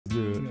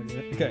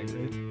Okay,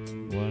 ready?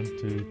 1,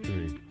 2,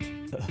 3.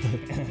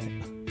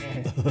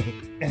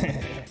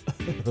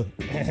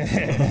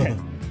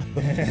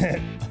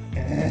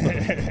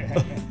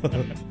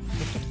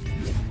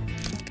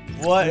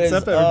 What's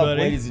up,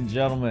 everybody? Ladies and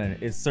gentlemen?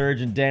 It's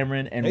Serge and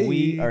Dameron, and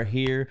we are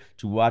here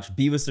to watch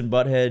Beavis and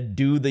Butthead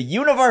do the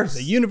universe.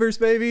 The universe,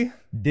 baby.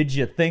 Did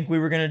you think we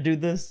were gonna do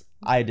this?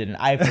 I didn't.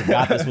 I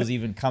forgot this was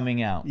even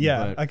coming out.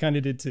 Yeah, I kind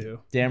of did too.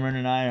 Dameron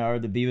and I are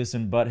the Beavis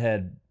and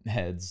Butthead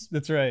heads.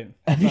 That's right.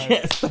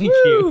 Yes, thank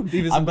you.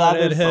 Beavis and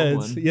Butthead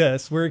heads.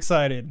 Yes, we're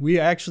excited. We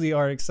actually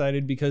are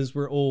excited because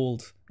we're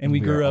old. And we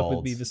grew up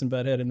with Beavis and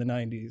Butthead in the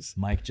 90s.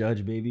 Mike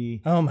Judge,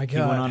 baby. Oh, my God. He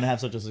went on to have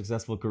such a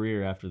successful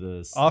career after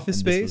this. Office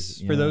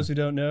Space, for those who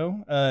don't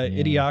know.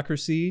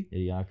 Idiocracy.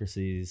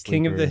 Idiocracy.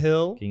 King of the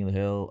Hill. King of the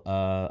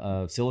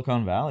Hill.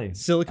 Silicon Valley.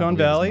 Silicon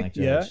Valley,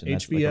 yeah.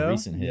 HBO. Like a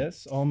recent hit.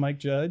 Yes, all Mike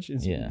Judge.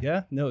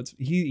 Yeah. No,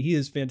 he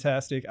is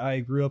fantastic. I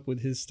grew up with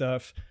his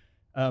stuff.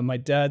 My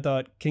dad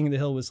thought King of the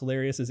Hill was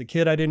hilarious. As a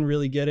kid, I didn't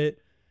really get it.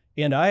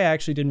 And I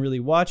actually didn't really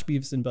watch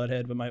Beavis and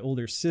Butthead, but my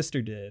older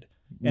sister did.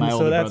 And my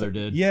older brother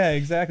did. Yeah,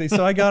 exactly.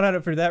 So I got on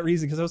it for that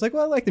reason because I was like,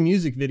 well, I like the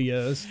music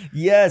videos.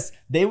 Yes,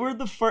 they were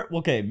the first.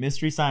 Okay,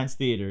 Mystery Science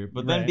Theater,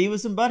 but then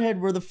Beavis and Butthead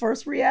were the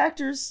first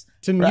reactors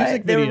to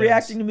music videos. They were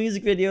reacting to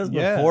music videos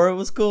before it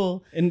was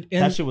cool. And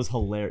that shit was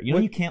hilarious. You know,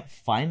 you can't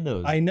find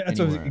those. I know. That's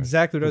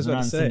exactly what I was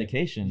about to say.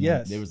 Syndication.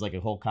 Yes, there was like a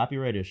whole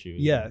copyright issue.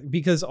 Yeah,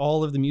 because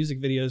all of the music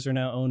videos are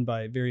now owned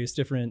by various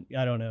different,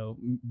 I don't know,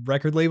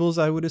 record labels,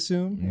 I would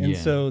assume, and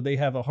so they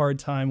have a hard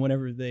time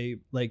whenever they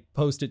like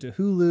post it to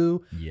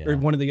Hulu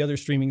or one of the other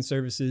streaming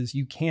services.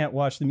 You can't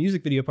watch the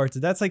music video parts.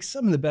 That's like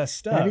some of the best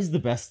stuff. That is the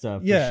best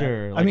stuff, for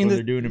sure. Like, I mean, when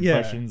they're doing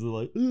impressions, they're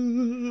like,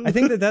 I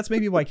think that's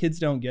maybe why kids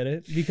don't get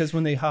it, because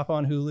when they hop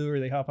on Hulu or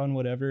they hop on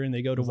whatever and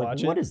they go to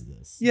watch it, what is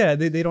this? Yeah,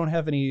 they don't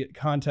have any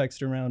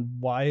context around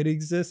why it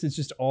exists. It's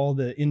just all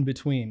the in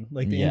between,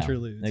 like the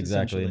interludes.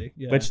 Exactly.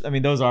 Which, I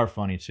mean, those are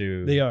funny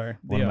too. They are.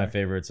 One of my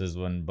favorites is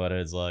when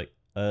Butthead's like,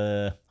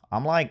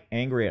 I'm like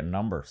angry at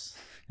numbers.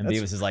 And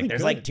Beavis is like,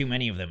 there's like too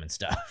many of them and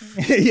stuff.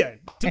 Yeah,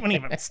 too many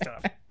of them and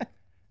stuff.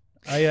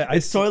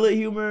 It's toilet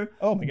humor.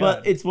 Oh my God.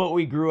 But it's what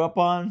we grew up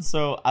on.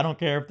 So I don't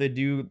care if they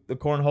do the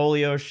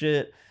cornholio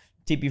shit.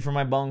 TP for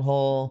my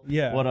bunghole.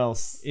 Yeah. What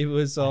else? It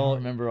was all. I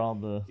don't remember all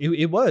the.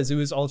 It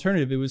was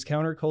alternative. It was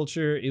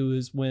counterculture. It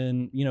was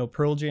when, you know,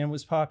 Pearl Jam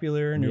was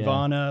popular,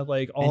 Nirvana,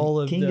 like all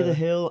of King of the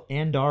Hill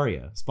and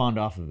Daria spawned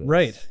off of it.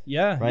 Right.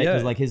 Yeah. Right.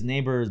 Because like his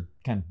neighbor is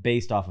kind of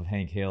based off of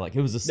Hank Hill. Like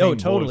it was the same. No,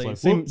 totally.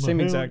 Voice. Like,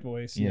 same exact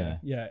voice. Yeah.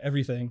 Yeah.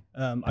 Everything.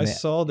 I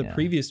saw the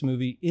previous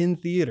movie in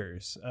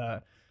theaters.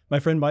 My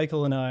friend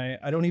Michael and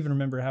I don't even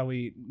remember how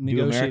we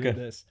negotiated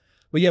this.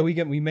 But yeah,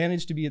 we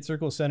managed to be at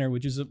Circle Center,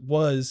 which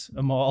was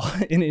a mall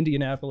in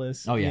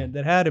Indianapolis. Oh yeah,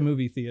 that had a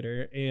movie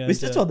theater. And we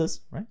still told this,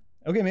 right?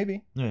 Okay,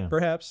 maybe. Yeah.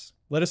 Perhaps.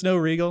 Let us know,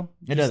 Regal.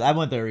 It does. I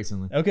went there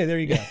recently. Okay, there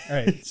you go. All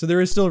right, so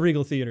there is still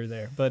Regal Theater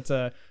there, but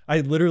I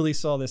literally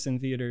saw this in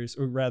theaters,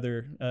 or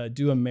rather,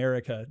 Do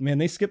America. Man,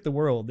 they skipped the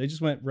world. They just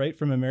went right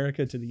from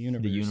America to the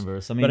universe. The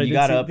universe. I mean, you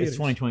got to up. It's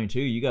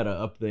 2022. You got to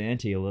up the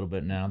ante a little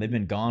bit now. They've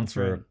been gone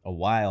for a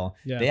while.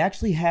 Yeah. They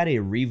actually had a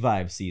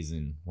revive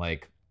season,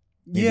 like.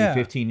 Maybe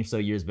 15 or so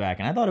years back,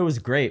 and I thought it was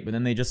great, but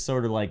then they just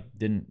sort of like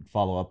didn't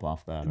follow up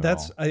off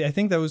that. I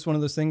think that was one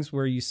of those things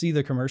where you see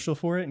the commercial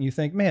for it and you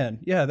think, man,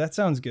 yeah, that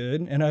sounds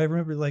good. And I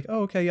remember like,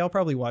 oh, okay, yeah, I'll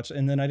probably watch it.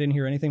 And then I didn't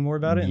hear anything more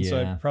about it, and so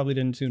I probably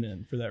didn't tune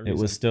in for that reason.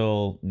 It was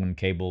still when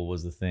cable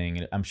was the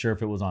thing. I'm sure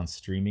if it was on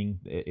streaming,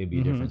 it'd be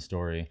a different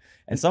story.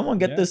 And someone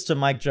get this to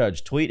Mike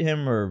Judge, tweet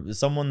him, or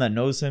someone that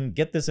knows him,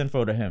 get this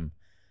info to him.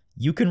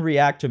 You can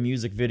react to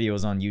music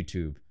videos on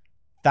YouTube.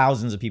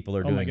 Thousands of people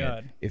are doing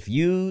it. If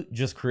you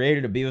just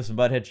created a Beavis and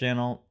Butthead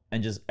channel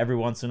and just every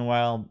once in a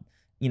while,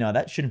 you know,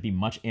 that shouldn't be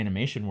much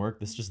animation work.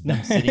 That's just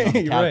them sitting on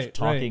the couch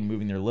talking,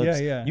 moving their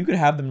lips. You could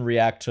have them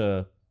react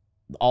to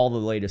all the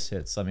latest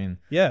hits. I mean,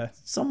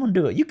 someone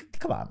do it. You could,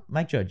 come on,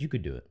 Mike Judge, you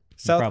could do it.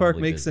 South Park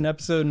makes an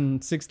episode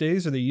in 6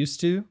 days, or they used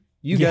to.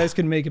 You guys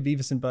can make a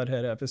Beavis and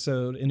Butthead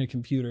episode in a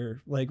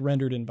computer, like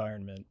rendered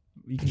environment.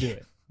 You can do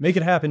it. Make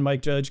it happen,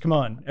 Mike Judge. Come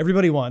on.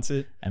 Everybody wants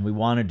it. And we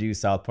want to do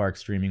South Park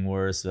streaming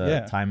wars.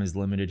 Time is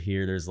limited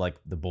here. There's like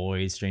The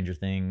Boys, Stranger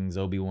Things,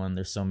 Obi-Wan.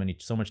 There's so much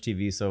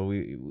TV. So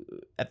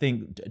I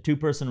think a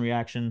 2-person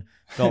reaction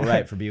felt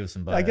right for Beavis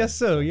and Butthead. I guess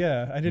so,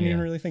 yeah. I didn't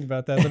even really think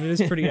about that, but it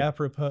is pretty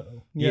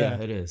apropos.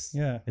 Yeah, it is.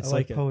 Yeah, it's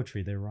like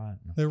poetry. They rhyme.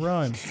 They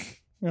rhyme.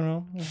 You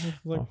know,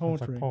 like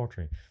poetry. It's like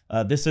poetry.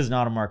 This is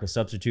not a mark of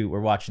substitute.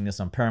 We're watching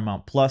this on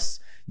Paramount Plus.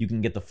 You can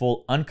get the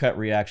full uncut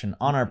reaction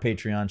on our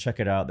Patreon.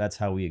 Check it out. That's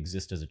how we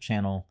exist as a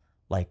channel.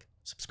 Like,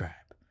 subscribe.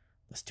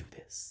 Let's do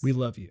this. We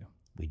love you.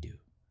 We do.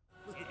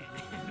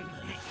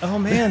 Oh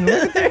man,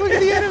 look at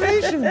the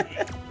animation.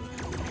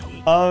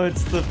 Oh,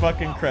 it's the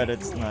fucking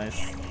credits.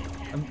 Nice.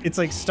 It's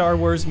like Star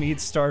Wars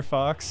meets Star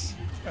Fox.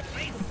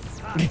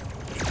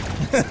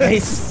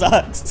 Space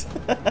sucks.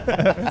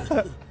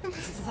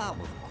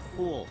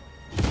 Cool.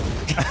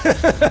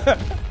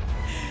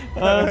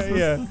 This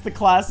is the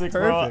classic,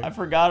 bro. I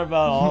forgot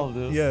about all of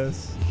this.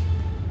 Yes.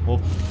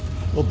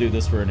 We'll do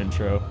this for an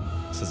intro.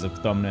 This is a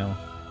thumbnail.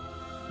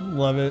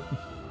 Love it.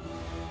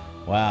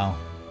 Wow.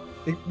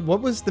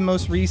 What was the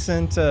most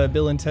recent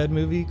Bill and Ted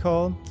movie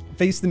called?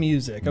 Face the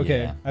Music.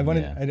 Okay, Yeah, I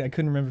wanted. yeah. I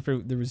couldn't remember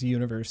if there was a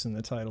universe in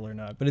the title or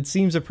not, but it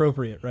seems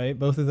appropriate, right?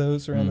 Both of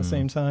those around the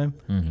same time.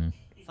 Mm-hmm.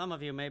 Some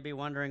of you may be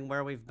wondering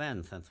where we've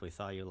been since we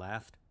saw you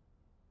last.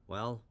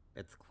 Well,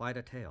 it's quite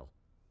a tale.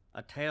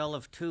 A tale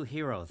of two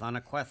heroes on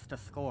a quest to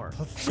score.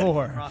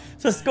 Score.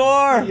 To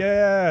score!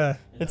 Yeah.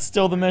 It's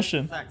still the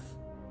mission. Sex,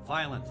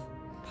 violence,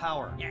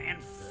 power,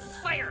 and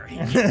fire.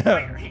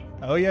 Fire.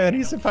 Oh yeah, and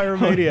he's a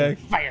pyromaniac.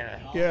 Fire.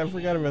 Yeah, I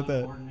forgot about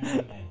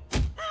that.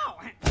 Ow.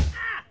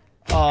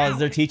 Oh, is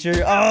their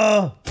teacher?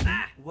 Oh!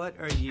 What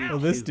are you Oh,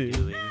 this two dude.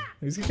 doing?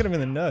 He's kicking him in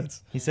the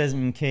nuts. He says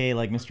MK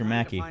like Mr. Trying to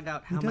Mackey. find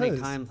out how He many does.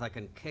 times I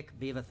can kick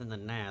Beavis in the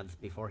nads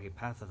before he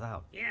passes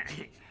out. Yeah.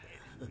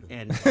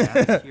 And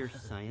that's your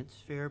science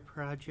fair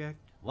project?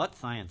 What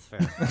science fair?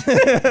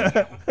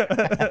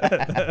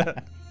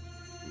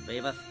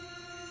 Beavis,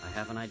 I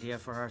have an idea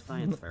for our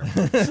science fair.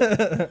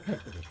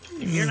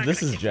 You're not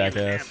This gonna is kick me in the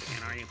jackass. nads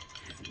again, are you?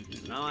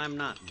 No, I'm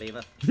not,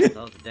 Beavis.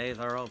 Those days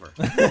are over.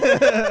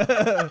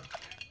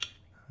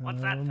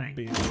 What's that thing?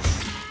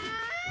 Beavis.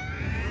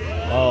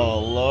 Oh,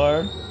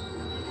 Lord.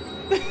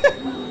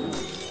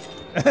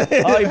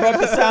 Oh, he broke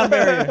the sound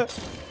barrier.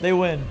 They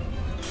win.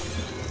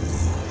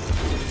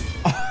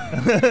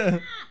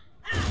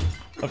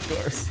 Of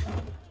course.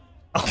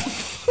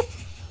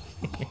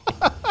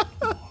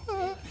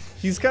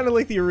 He's kind of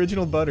like the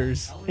original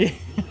Butters.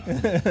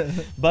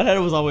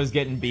 Butthead was always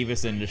getting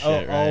Beavis into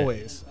shit, right?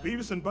 Always.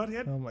 Beavis and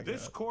Butthead, Oh my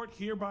this God. court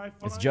hereby It's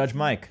finds Judge you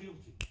Mike. guilty.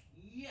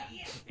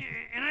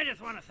 And I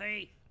just want to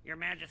say, Your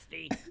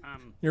Majesty,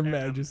 Your the-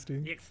 Majesty.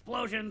 the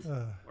explosions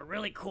were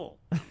really cool.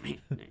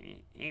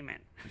 Amen.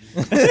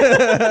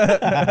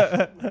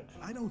 I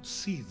don't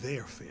see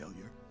their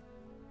failure.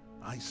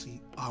 I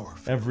see our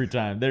failure. Every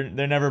time. They're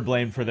never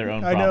blamed for their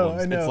own I know,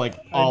 problems. I know. It's like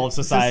all of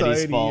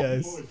society's fault.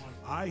 Yes.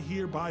 I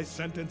hereby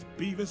sentence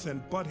Beavis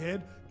and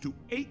Butthead to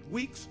 8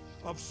 weeks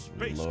of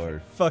space.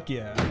 Lord. Fuck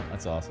yeah.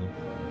 That's awesome.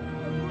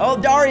 Oh,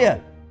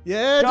 Daria!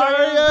 Yeah, Daria!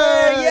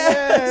 Daria!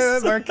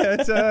 Yes!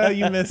 Marquetta,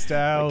 you missed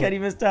out. Kenny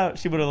missed out.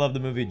 She would have loved the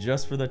movie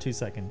just for the 2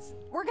 seconds.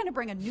 We're going to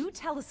bring a new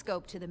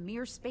telescope to the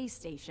Mir space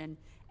station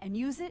and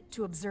use it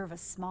to observe a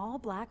small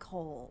black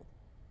hole.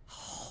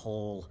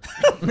 Hole.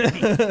 How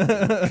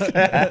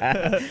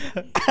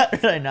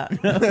did I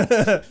not know?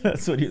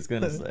 That's what he was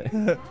gonna say.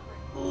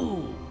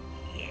 Ooh,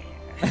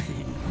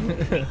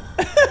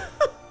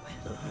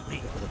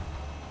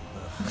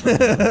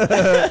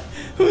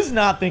 Who's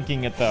not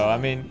thinking it though? I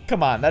mean,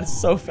 come on,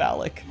 that's so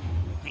phallic.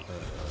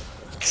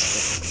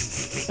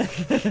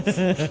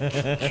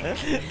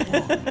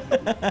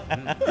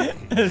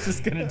 I was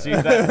just gonna do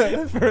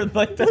that for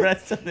like the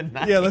rest of the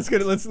night. Yeah, let's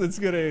get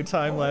a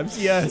time lapse.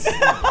 Yes.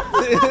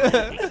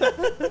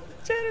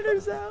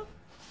 Janitor's out.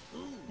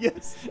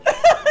 Yes.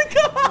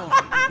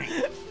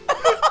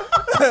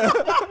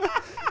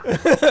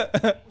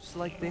 It's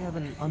like they have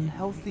an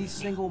unhealthy,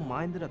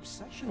 single-minded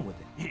obsession with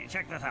it.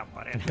 check this out,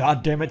 Butthead.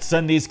 God damn it,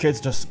 send these kids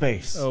to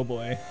space. Oh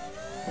boy.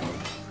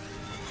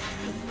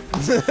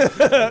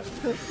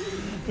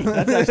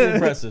 That's actually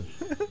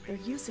impressive. They're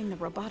using the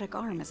robotic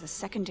arm as a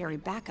secondary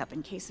backup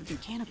in case of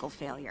mechanical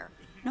failure.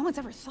 No one's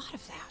ever thought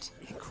of that.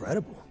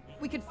 Incredible.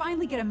 We could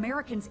finally get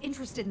Americans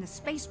interested in the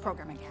space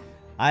program again.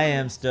 I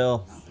am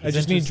still. I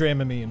just need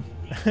Dramamine.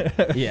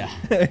 Yeah.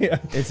 Yeah.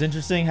 It's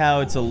interesting how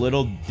it's a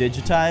little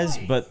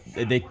digitized, but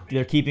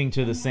they're keeping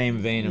to the same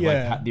vein of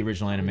Yeah. like the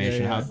original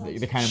animation. Yeah, yeah. How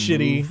they kind of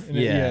Shitty. move. And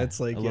yeah, it's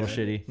like a little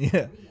shitty.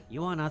 Yeah.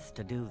 You want us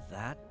to do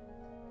that?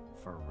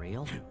 For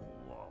real?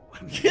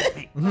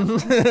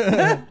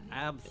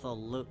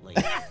 Absolutely.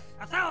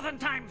 1,000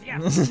 times,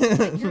 yes.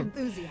 Your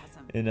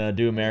enthusiasm. In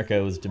Do America,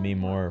 it was Demi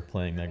Moore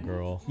playing that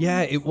girl.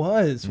 Yeah, it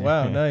was.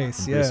 Wow,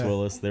 nice. Bruce Yeah.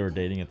 Willis. They were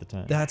dating at the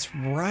time. That's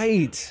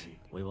right.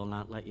 We will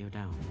not let you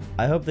down.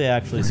 I hope they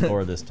actually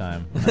score this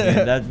time. I mean,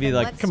 that'd be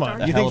like, Let's Come on.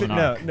 start. You hell think of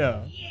that an no,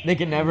 arc. no. They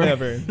can never.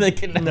 Never. They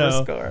can never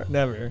No. score.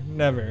 Never.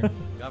 Never.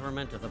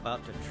 Government is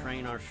about to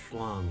train our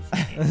schlongs.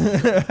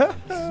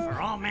 For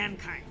all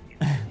mankind.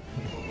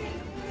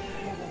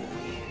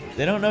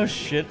 They don't know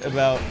shit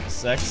about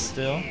sex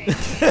still.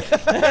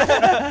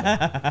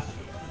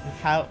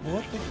 How?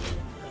 What the?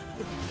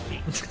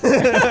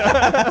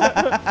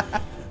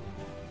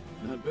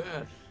 Not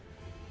bad.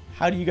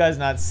 How do you guys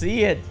not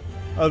see it?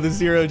 Oh, the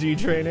zero G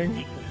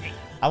training.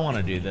 I want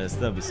to do this.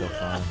 That'd be so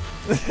fun.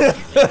 You're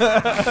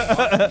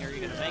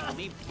gonna make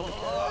me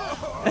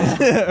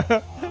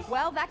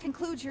Well, that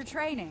concludes your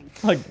training.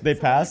 Like they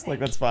passed. Like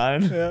that's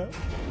fine. Yeah.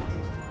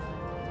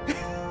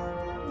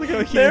 Look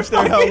how huge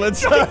their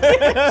helmets are.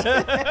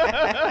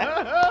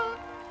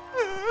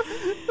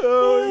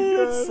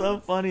 Oh It's so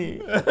funny.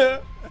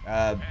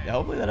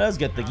 Hopefully that does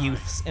get the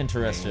youths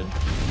interested.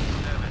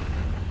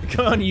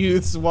 Come on,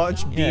 youths,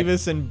 watch Yeah.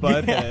 Beavis and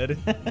Butthead.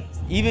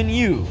 Even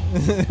you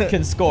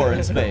can score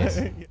in space.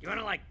 You want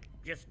to, like,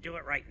 just do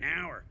it right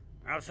now? Or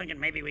I was thinking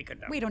maybe we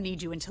could... We don't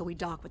need you until we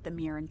dock with the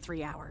Mir in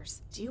 3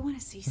 hours. Do you want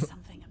to see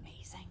something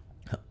amazing?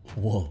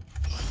 Whoa.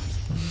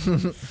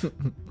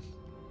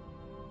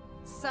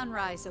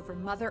 sunrise over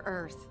Mother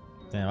Earth.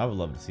 Damn, I would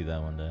love to see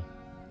that one day.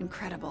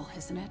 Incredible,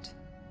 isn't it?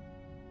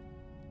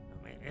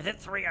 Is it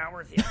 3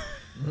 hours? Yeah.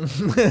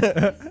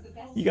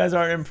 You guys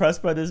aren't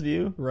impressed by this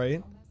view?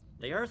 Right?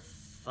 The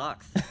Earth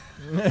sucks.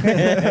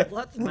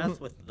 Let's mess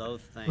with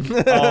those things.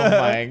 Oh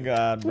my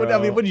god, bro.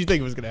 I mean, what did you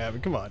think was gonna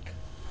happen? Come on.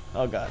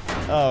 Oh god.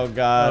 Oh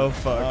god. Oh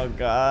fuck. Oh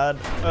god.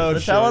 Oh, the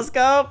shit.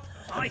 telescope?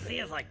 All I see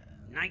is like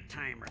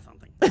nighttime or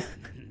something.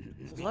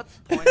 Let's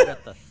point it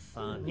at the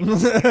sun.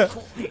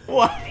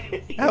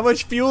 Why? How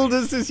much fuel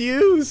does this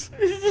use?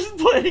 It's just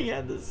pointing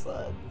at the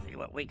sun. See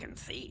what we can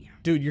see.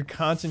 Dude, you're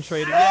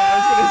concentrating. Yeah, I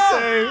was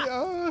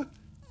gonna say.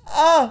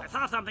 Oh! I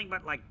saw something,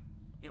 but like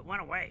it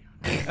went away.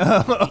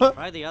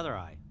 Try the other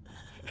eye.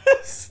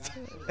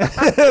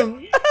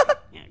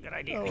 Yeah, good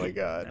idea. Oh my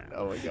god.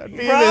 Oh my god.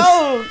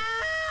 Bro!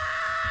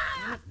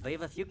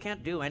 Beavis, you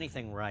can't do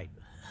anything right.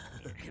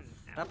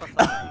 Step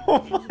aside.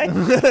 Oh my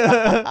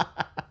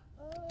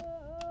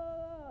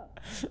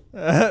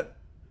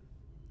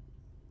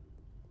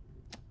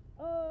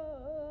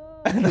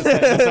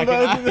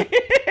god.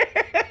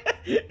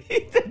 He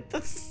did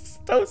this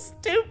so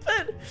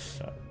stupid.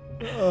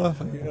 Oh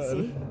my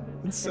god.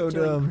 It's so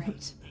Doing dumb. great.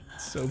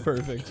 It's so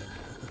perfect.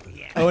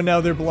 Oh, and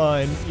now they're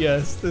blind.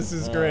 Yes, this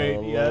is great.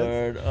 Oh Yes.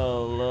 lord,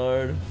 oh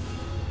lord.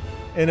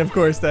 And of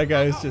course, that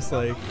guy's just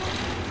like.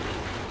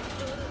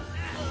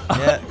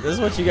 Yeah, this is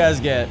what you guys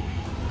get.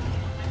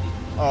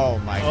 Oh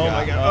my god. Oh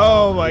my god.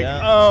 Oh my.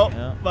 yeah, Oh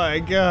yeah. my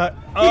god.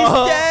 He's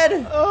Oh.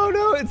 dead. Oh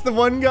no! It's the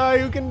one guy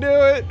who can do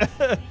it.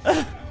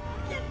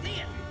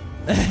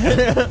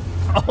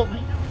 Oh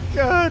my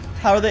god.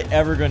 How are they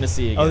ever going to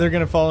see again? Oh, they're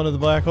gonna fall into the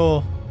black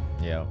hole.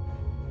 Yeah.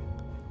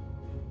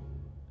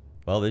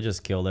 Well, they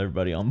just killed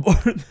everybody on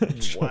board.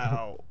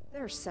 Wow.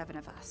 There are 7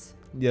 of us.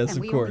 Yes, and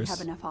of we course. only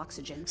have enough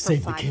oxygen for Save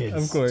the 5 kids.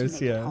 minutes Of course, to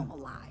make it yeah. home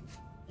alive.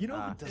 You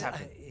know,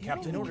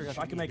 Captain, if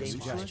I can make a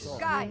suggestion.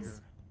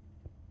 Guys,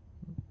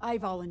 I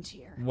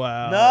volunteer.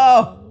 Wow.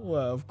 No.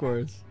 Well, of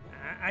course.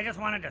 I just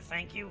wanted to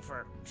thank you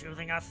for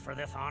choosing us for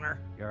this honor.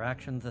 Your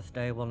actions this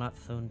day will not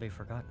soon be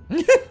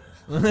forgotten.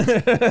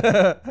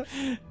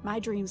 My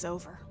dream's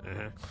over.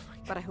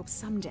 But I hope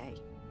someday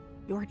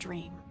your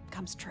dream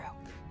comes true.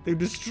 They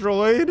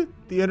destroyed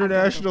the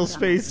International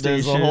Space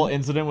There's Station. a whole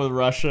incident with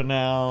Russia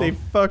now. They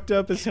fucked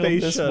up a killed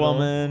space this shuttle.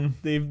 woman.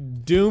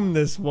 They've doomed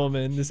this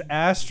woman, this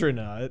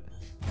astronaut.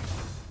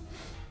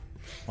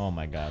 Oh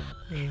my god.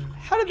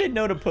 How did they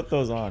know to put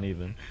those on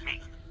even?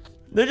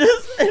 They're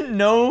just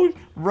no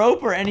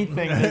rope or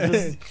anything. They're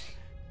just...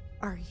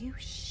 Are you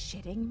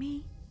shitting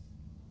me?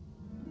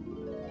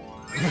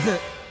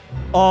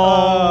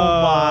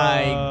 Oh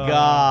my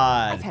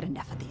god. I've had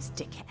enough of these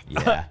dickheads.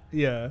 Yeah.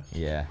 Yeah.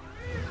 Yeah.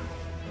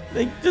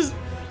 They just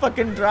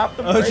fucking dropped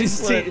the Oh, she's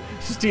bracelet.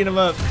 teeing him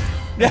up.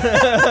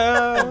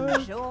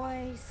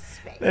 Enjoy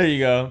space. There you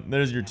go.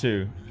 There's your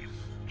 2.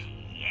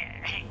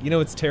 You know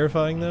what's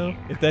terrifying though?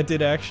 If that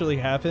did actually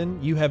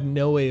happen, you have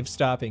no way of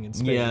stopping in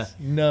space. Yeah.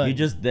 None. You're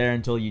just there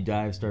until you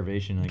die of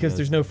starvation. I because guess.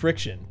 there's no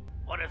friction.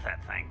 What is that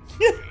thing?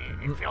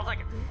 It feels like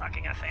it's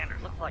sucking us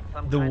in. Looks like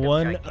some The kind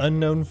one of gigantic...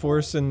 unknown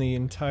force in the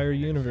entire I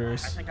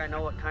universe. think I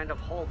know what kind of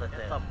hole this is.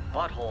 It's a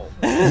butthole.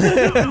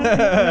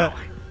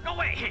 No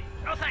way.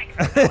 No thanks.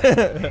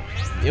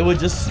 It would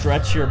just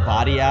stretch your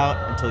body out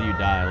until you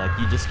die. Like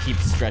you just keep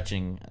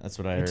stretching. That's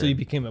what I heard. Until you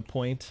became a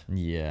point.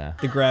 Yeah.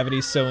 The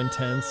gravity's so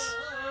intense.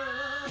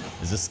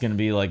 Is this gonna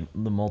be like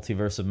the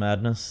multiverse of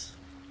madness?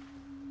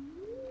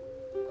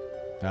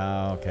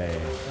 Oh, okay.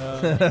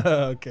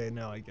 Okay,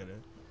 now I get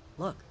it.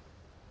 Look,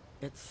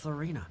 it's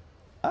Serena.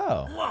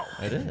 Oh. Whoa.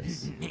 It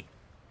is.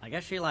 I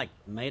guess she like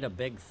made a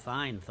big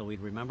sign so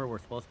we'd remember we're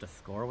supposed to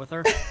score with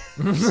her.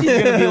 She's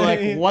gonna be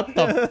like, what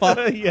the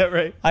fuck? Yeah,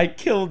 right. I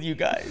killed you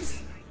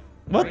guys.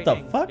 What the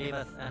Greetings, fuck?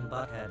 Beavis and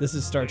Butthead. This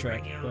is Star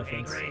Trek Bring you a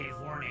reference. grave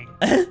warning.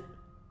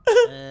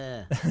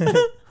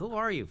 Who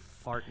are you,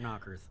 fart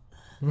knockers?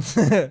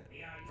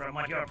 From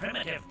what your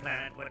primitive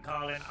planet would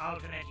call an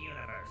alternate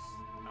universe.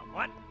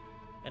 What?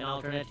 An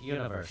alternate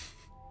universe.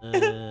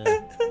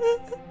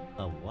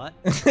 A what?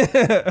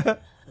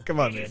 Come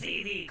on, Did you man.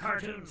 see the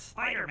cartoon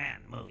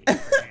Spider-Man movie?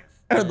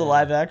 Or the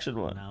live action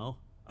one. No.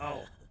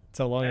 Oh, That's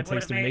how long it that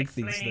would takes have to made make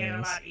these explaining it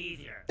a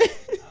things.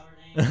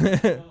 lot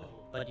easier.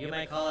 But you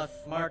may call us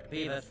Smart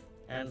Beavis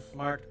and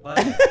Smart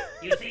Butthead.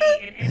 You see,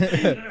 in infinite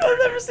universes, I've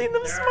never seen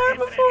them there are smart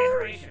infinite before.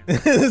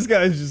 iterations. This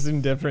guy's just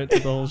indifferent to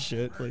the whole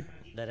shit. Like,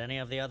 Did any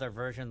of the other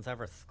versions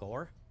ever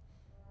score?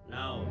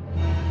 No.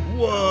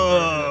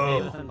 whoa!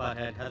 Beavis and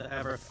Butthead has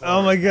ever scored.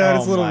 Oh my god,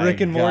 it's Oh little my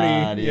Rick and Morty.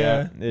 God,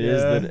 Yeah,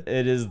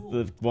 It is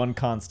the one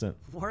constant.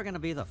 We're gonna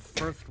be the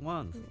first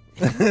ones.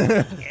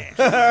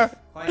 Yes.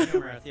 Quite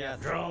humorous, yes.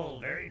 Droll,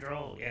 very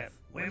droll, yes.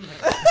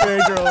 Whimsical.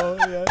 Very droll.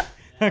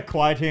 Yeah.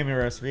 Quite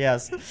humorous,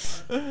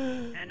 yes.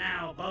 And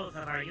now both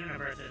of our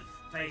universes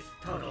face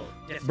total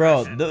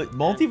Bro, destruction. the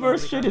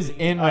multiverse shit is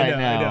in I right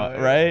now,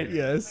 know. right?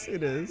 Yes,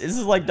 it is. This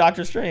is like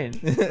Doctor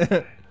Strange.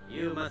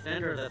 You must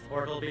enter this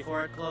portal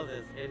before it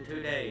closes in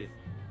 2 days,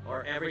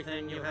 or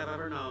everything you have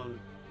ever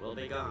known will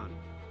be gone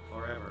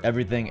forever.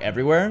 Everything,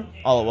 everywhere,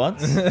 all at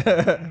once.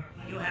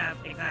 You have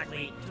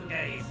exactly 2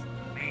 days.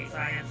 May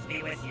science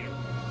be with you.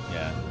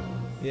 Yeah.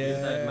 Use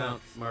that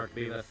mount, smart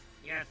Beavis.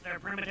 Yes, their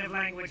primitive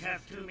language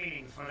has 2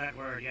 meanings for that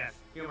word, yes.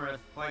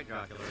 Humorous, quite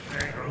jocular.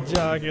 Very droll.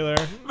 Jocular.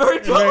 Very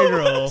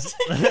droll.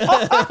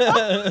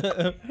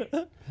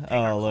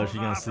 Oh, Lord, she's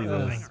gonna see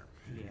this.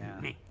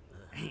 Yeah.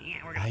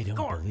 I don't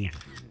believe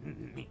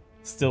it.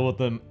 Still with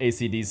the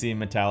AC/DC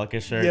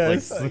Metallica shirt.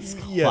 Yes, Like, it's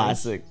yes.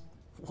 classic.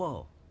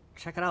 Whoa,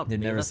 check it out, They've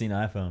never Beavis. seen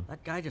iPhone.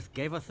 That guy just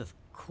gave us this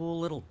cool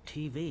little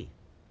TV.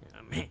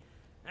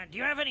 Do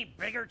you have any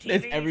bigger TVs?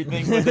 It's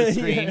everything with the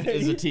screen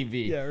is a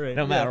TV. Yeah, right.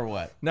 No matter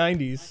what.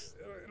 90s.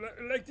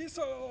 Like this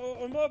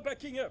or more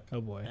backing up? Oh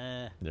boy.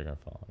 They're gonna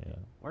fall, yeah.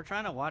 We're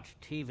trying to watch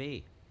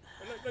TV.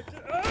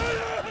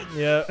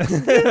 Yeah.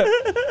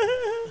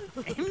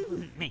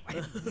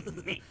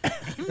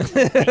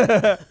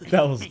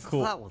 That was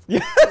cool. That was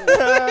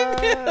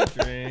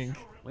Drink.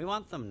 We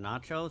want some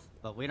nachos,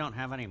 but we don't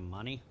have any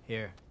money.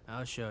 Here,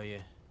 I'll show you.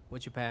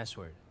 What's your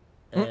password?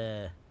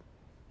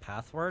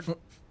 Password?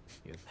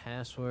 Your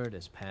password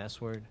is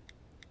password.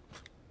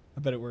 I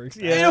bet it works.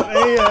 Yeah.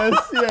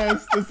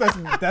 yes.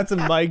 That's a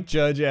Mike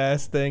Judge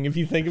ass thing if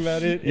you think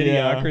about it.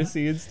 Yeah.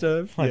 Idiocracy and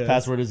stuff. My yes.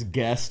 password is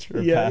guest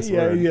or Yeah,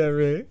 password.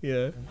 right.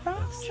 Yeah.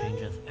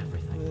 Changes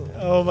everything.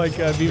 Oh my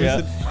god, Beavis.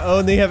 Yep. Oh,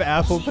 and they have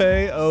Apple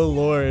Pay? Oh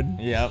lord.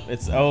 Yep,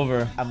 it's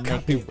over.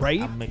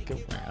 Copyright? I'll make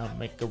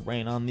it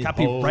rain on these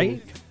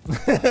Copyright?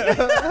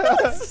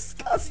 That's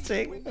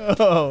disgusting.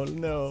 Oh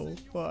no.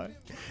 Why?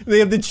 They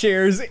have the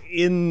chairs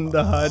in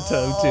the hot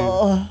tub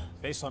too.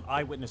 Based on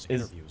eyewitness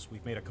interviews,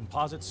 we've made a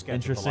composite sketch.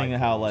 Interesting of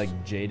the life how force.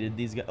 like jaded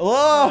these guys.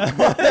 Oh!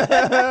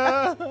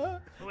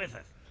 Who is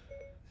this?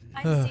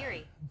 I'm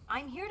Siri.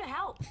 I'm here to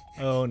help.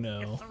 Oh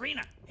no.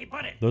 Serena. Hey,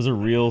 Butthead. Those are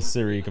real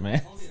Siri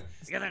commands.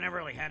 Because I never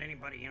really had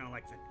anybody,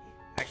 like that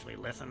actually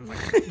listens, like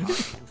talking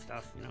and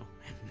stuff,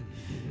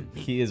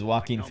 He is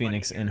Joaquin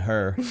Phoenix in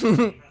Her.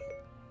 Do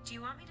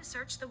you want me to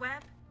search the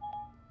web?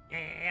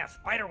 Yeah,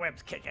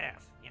 spiderwebs kick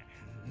ass. Yeah.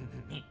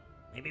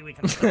 Maybe we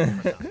can search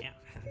for some, yeah.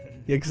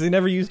 Yeah, because they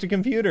never used a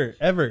computer.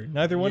 Ever.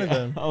 Neither one of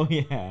them. Oh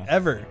yeah.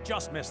 Ever.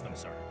 Just missed them,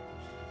 sir.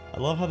 I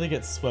love how they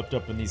get swept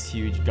up in these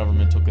huge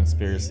governmental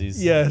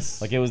conspiracies.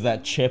 Yes. Like it was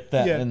that chip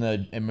that in the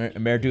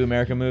Do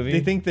America movie.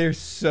 They think they're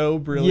so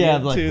brilliant. Yeah,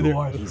 like, too. who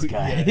are these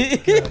guys?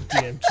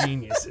 Goddamn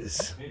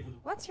geniuses.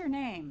 What's your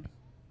name?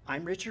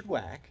 I'm Richard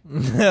Wack.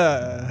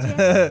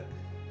 Whack.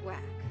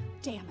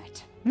 Damn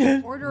it.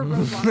 Order a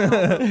robot.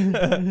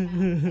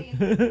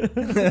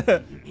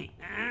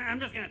 I'm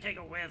just gonna take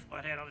a whiz,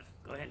 Butthead. I'll just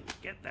go ahead and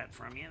get that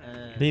from you.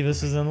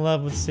 Beavis is in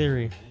love with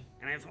Siri.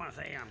 And I just want to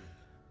say,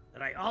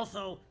 that I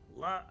also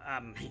love,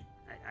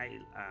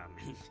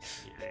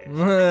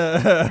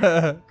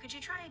 Could you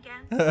try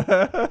again?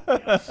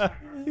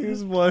 He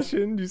was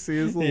blushing. Did you see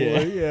his little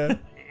light? Yeah.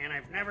 And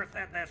I've never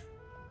said this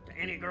to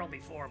any girl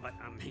before, but,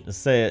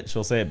 Just say it.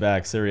 She'll say it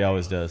back. Siri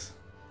always does.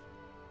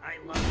 I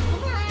love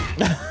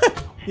you.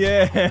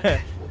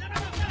 Yeah.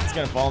 It's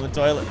gonna fall in the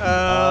toilet.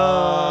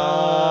 Oh.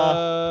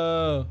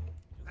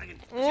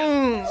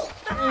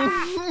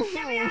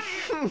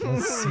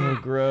 That's so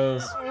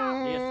gross. Do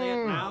you see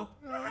it now?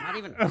 Not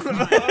even. Help me.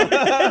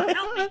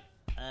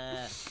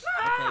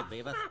 Okay,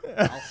 Beavis.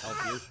 I'll help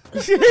you.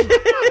 Get me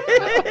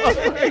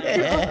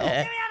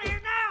out of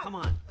here now! Come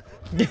on.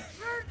 Birds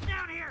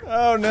down here!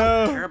 Oh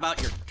no. Care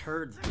about your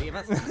turds,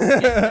 Beavis.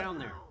 Get down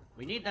there.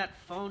 We need that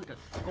phone to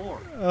score.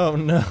 Oh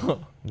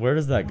no. Where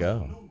does that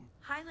go?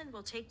 Highland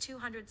will take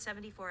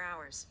 274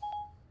 hours.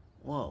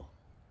 Whoa.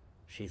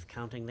 She's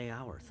counting the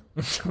hours.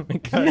 Oh my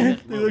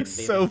god. He looks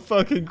so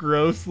fucking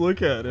gross.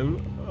 Look at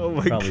him. Oh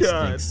my Probably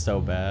god. stinks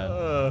so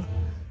bad.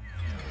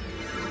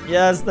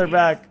 Yes, they're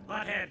back.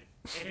 Butthead,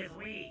 it is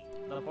we.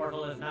 The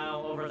portal is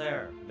now over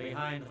there,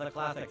 behind the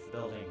Classics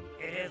building.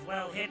 It is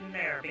well hidden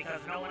there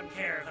because no one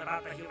cares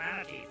about the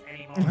humanities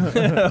anymore.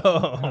 That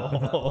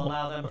will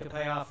allow them to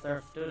pay off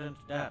their student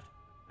debt.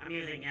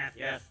 Amusing, yes.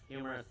 Yes,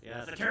 humorous,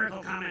 yes.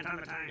 Satirical comment on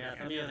the time. Yes,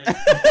 amusing.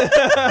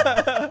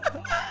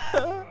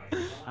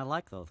 I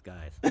like those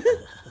guys.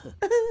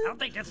 How'd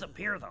they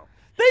disappear, though?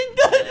 They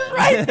did it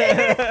right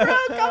there, bro.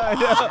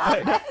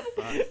 Come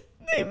on.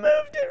 They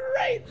moved it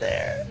right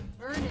there.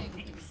 Converting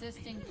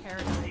existing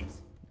paradigms.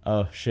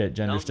 Oh shit,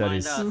 gender Don't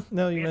studies. mind us.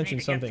 No, you We just need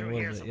mentioned to get something, through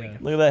here wasn't so it? we Yeah.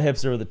 Look at that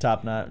hipster with the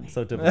top knot. It's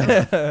so typical.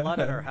 Flood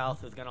at her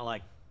house is gonna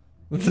like.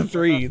 The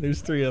three.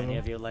 There's three of Any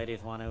them. of you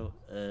ladies want to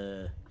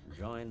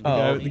join?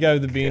 The guy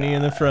with the beanie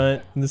in the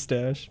front and the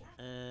stash.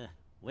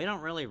 We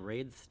don't really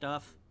read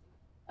stuff.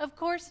 Of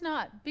course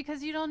not,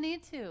 because you don't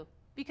need to.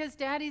 Because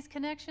Daddy's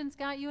connections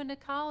got you into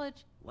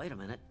college. Wait a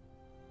minute.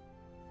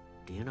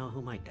 Do you know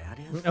who my dad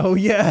is? Oh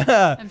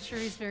yeah. I'm sure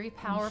he's very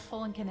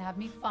powerful and can have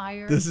me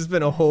fired. This has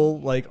been a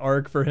whole like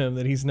arc for him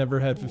that he's never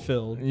had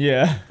fulfilled.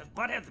 Yeah. Because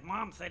Butthead's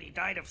mom said he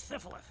died of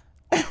syphilis.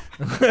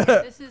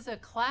 This is a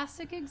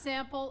classic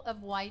example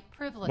of white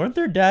privilege. Weren't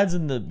there dads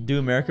in the Do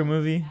America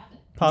movie?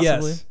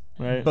 Possibly. Yes.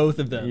 Right. Both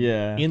of them.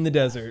 Yeah. In the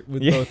desert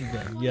with both of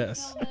them.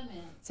 Yes.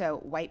 So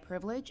white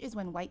privilege is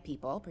when white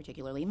people,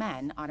 particularly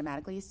men,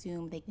 automatically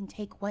assume they can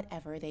take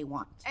whatever they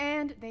want.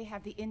 And they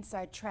have the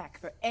inside track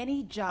for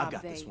any job I've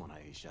got this one,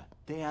 Aisha.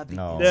 They have the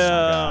No.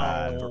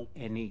 inside track for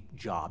any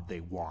job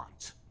they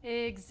want.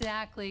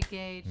 Exactly,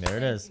 Gage. There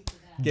it is.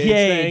 Gage,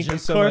 Gage, thank you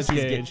of so course much,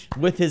 he's Gage.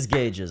 with his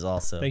gauges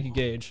also. Thank you,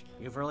 Gage.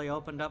 You've really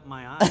opened up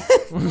my eyes.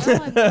 Well,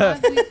 I'm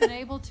glad we've been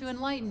able to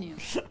enlighten you.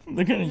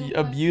 They're gonna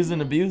abuse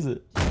and abuse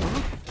it.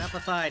 Step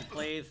aside,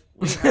 please.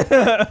 We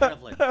have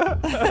privilege.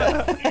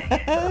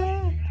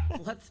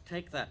 Let's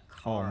take that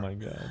car. Oh my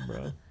god,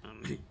 bro.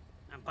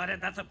 But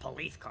that's a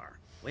police car.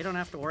 We don't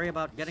have to worry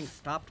about getting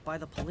stopped by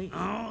the police.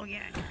 Oh,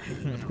 yeah.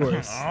 Of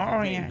course.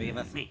 Oh, Hey, yeah.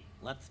 Beavis,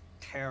 let's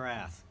tear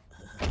ass.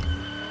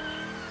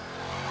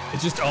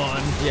 It's just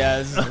on. Yeah,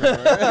 this is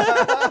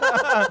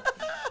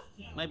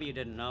Maybe you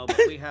didn't know, but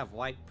we have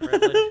white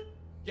privilege.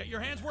 Get your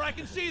hands where I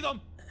can see them.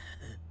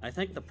 I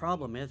think the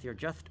problem is you're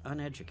just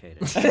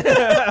uneducated. We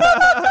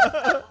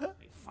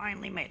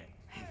finally made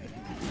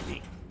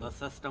it. The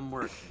system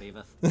works,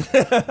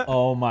 Beavis.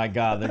 Oh my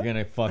god, they're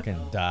gonna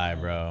fucking die,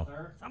 bro.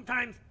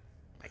 Sometimes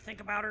I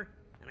think about her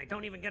and I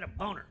don't even get a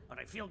boner, but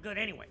I feel good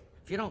anyway.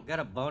 If you don't get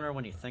a boner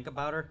when you think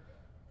about her,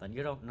 then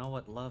you don't know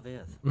what love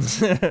is.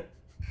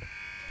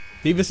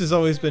 Beavis has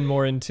always been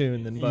more in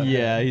tune than Butthead.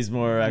 Yeah, he's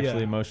more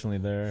actually emotionally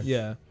there.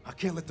 Yeah. I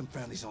can't let them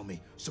families on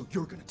me, so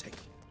you're gonna take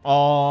them.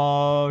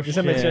 Oh, Is shit.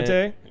 that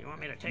Machete? You want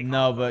me to take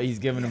No, but he's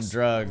giving him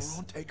drugs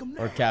Take them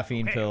now. or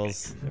caffeine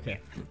pills. Okay.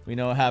 We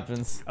know what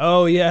happens.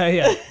 Oh, yeah,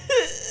 yeah.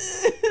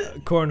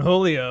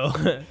 Cornholio.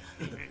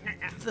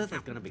 This is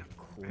gonna be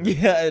cool.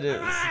 Yeah, it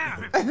is.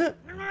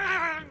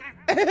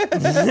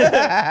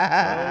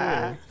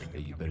 Hey,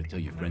 you better tell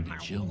your friend to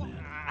chill,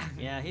 man.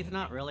 Yeah, he's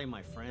not really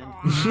my friend.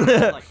 He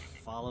just, like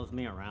follows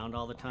me around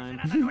all the time.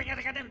 I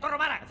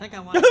think I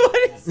want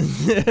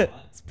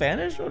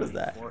Spanish? What is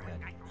that? forehead.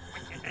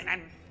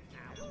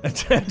 A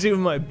tattoo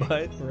in my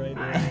butt right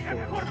now.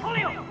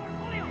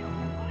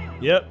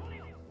 Yep.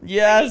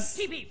 Yes.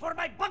 TV for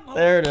my bunghole.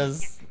 There it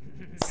is.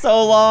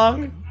 So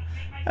long.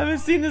 I haven't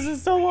seen this in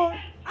so long.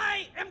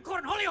 I am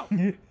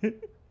Cornholio.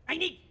 I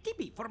need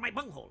TV for my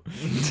bunghole.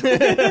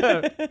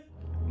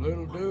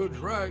 Little dude's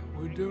right.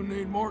 We do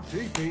need more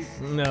TP.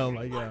 No,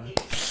 my god.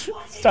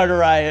 Start a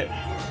riot.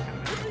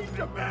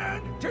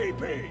 Demand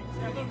TP.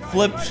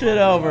 Flip shit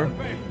over.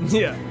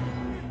 Yeah.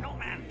 No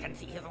man can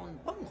see his own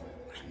bunghole.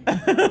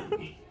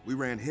 We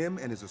ran him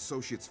and his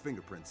associates'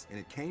 fingerprints, and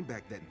it came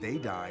back that they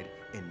died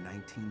in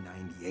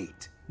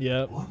 1998.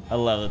 Yep. I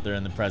love that they're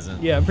in the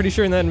present. Yeah, I'm pretty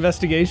sure in that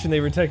investigation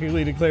they were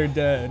technically declared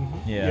dead.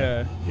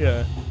 Yeah.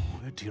 Yeah.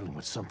 We're dealing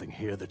with something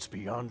here that's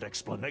beyond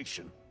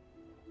explanation.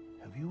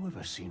 Have you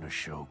ever seen a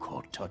show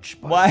called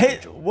Touched by an What?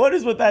 Angel? What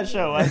is with that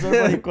show? Why is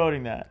everybody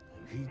quoting that?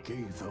 He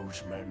gave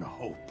those men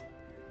hope.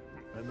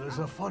 And there's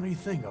a funny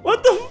thing about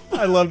What the?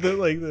 I loved it,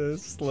 like the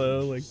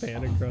slow, like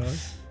pan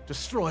across.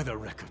 destroy the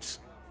records.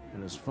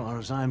 And as far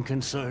as I'm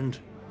concerned,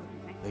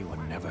 they were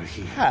never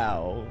here.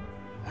 How?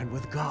 And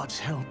with God's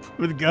help,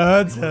 With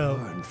God's you'll help.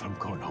 learn from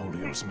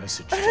Cornholio's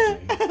message to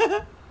me.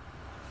 Well,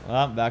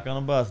 I'm back on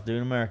the bus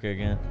doing America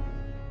again.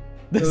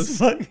 This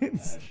fucking.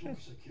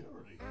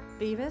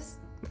 Beavis?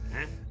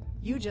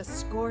 You just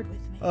scored with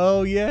me.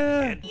 Oh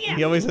yeah.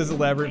 He always has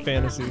elaborate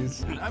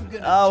fantasies.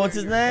 Oh, what's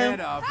his name?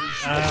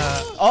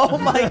 Oh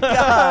my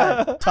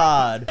god.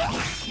 Todd.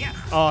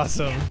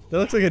 Awesome. That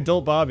looks like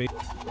adult Bobby.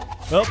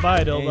 Well, bye,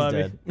 adult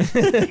Bobby.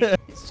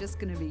 It's just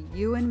gonna be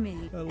you and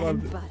me and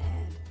love it. Butthead.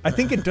 I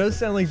think it does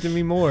sound like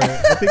Demi Moore.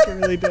 I think it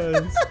really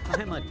does.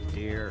 I'm a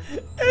deer.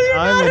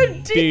 I'm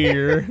a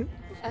deer.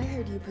 I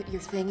heard you put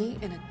your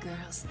thingy in a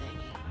girl's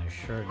thingy. I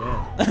sure did.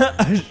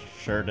 I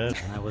sure did.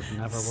 And I was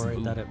never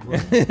worried that it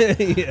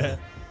would. Yeah.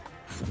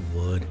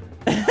 Would.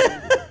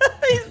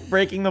 He's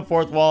breaking the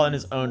fourth wall in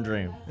his own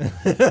dream.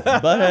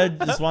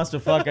 Butthead just wants to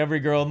fuck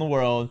every girl in the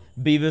world.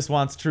 Beavis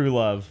wants true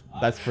love.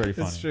 That's pretty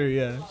funny. That's true,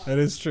 yeah. That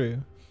is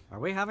true. Are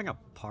we having a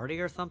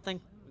party or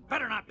something?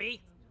 Better not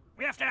be.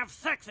 We have to have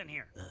sex in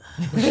here.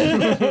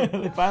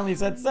 They finally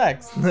said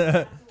sex.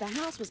 The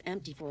house was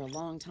empty for a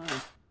long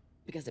time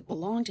because it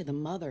belonged to the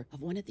mother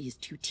of one of these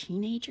two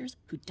teenagers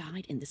who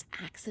died in this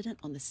accident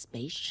on the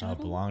space Oh, shuttle. it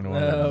belonged to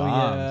one of their Oh,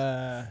 moms.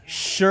 yeah.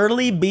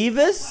 Shirley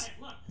Beavis?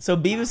 So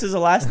Beavis is a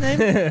last name?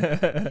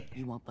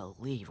 You won't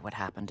believe what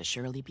happened to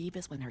Shirley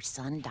Beavis when her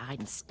son died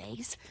in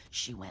space.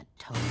 She went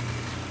totally.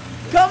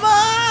 Come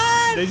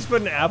on! They just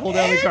put an apple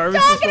down the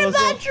garbage talking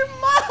disposal. about your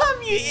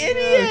mom, you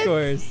idiot! Of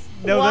course.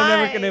 No, Why? they're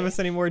never gonna give us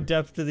any more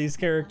depth to these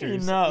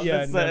characters. No,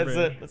 yeah, that's never.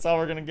 it. That's all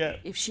we're gonna get.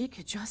 If she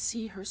could just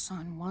see her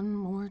son one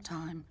more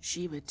time,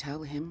 she would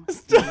tell him.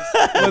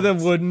 With a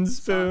wooden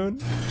spoon.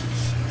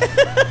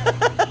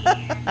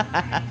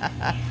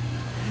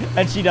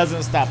 And she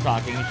doesn't stop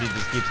talking. She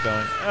just keeps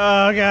going.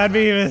 Oh god,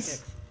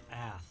 Beavis.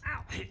 Ass.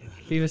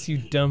 Beavis, you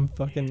dumb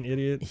fucking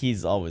idiot.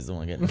 He's always the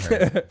one getting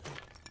hurt.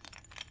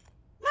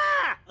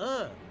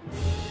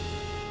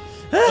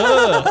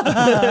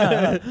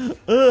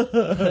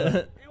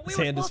 His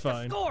hand is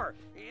fine. Score.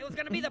 It was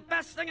gonna be the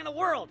best thing in the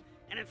world,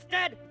 and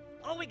instead,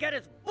 all we get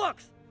is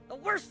books. The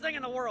worst thing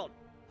in the world.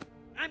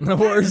 The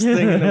worst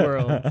thing in the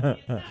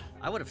world.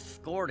 I would have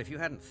scored if you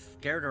hadn't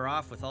scared her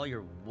off with all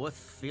your wuss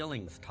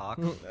feelings talk.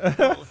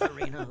 Oh,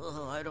 Serena,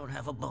 I don't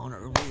have a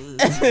boner.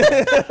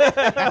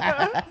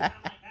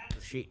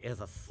 She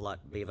is a slut,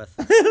 Beavis.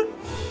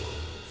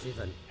 She's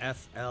an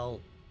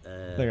SL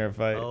They're gonna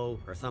fight. O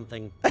or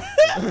something. Wow.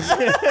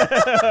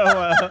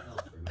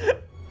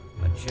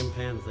 A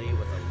chimpanzee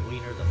with a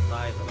wiener the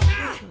size of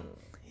a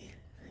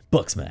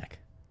Book smack.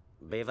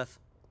 Beavis,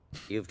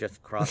 you've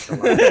just crossed the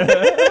line.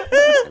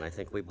 And I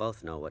think we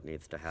both know what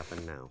needs to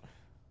happen now.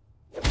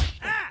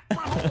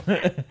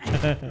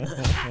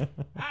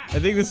 I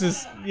think this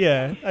is,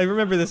 yeah, I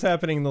remember this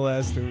happening in the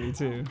last movie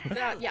too.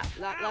 Yeah,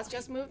 let's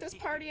just move this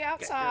party Get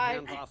outside.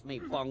 your hands off me,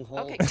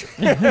 bunghole.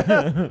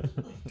 Okay.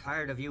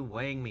 Tired of you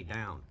weighing me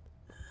down.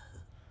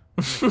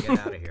 I'm gonna get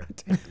out of here.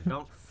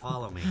 Don't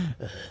follow me.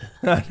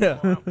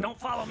 Don't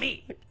follow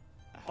me,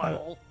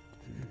 butthole.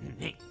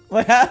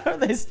 What? How are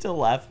they still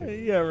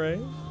laughing? Yeah,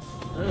 right.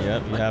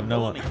 Yep, you have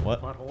no one.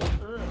 What?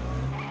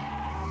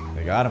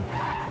 They got him.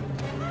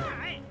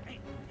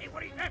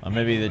 Or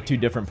maybe the two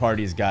different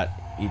parties got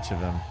each of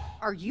them.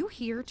 Are you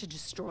here to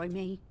destroy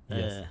me?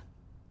 Yes.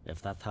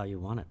 If that's how you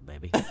want it,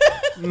 baby.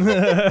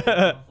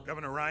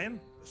 Governor Ryan,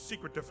 the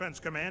Secret Defense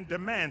Command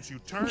demands you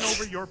turn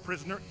over your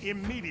prisoner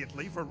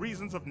immediately for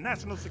reasons of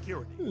national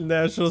security.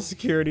 National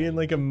security in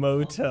like a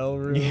motel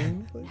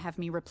room. Have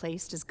me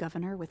replaced as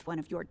governor with one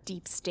of your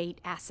deep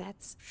state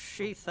assets?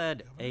 She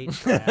said 8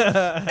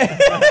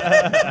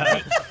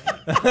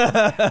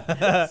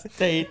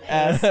 State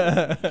ass.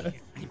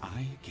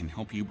 I can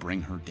help you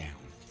bring her down.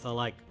 So,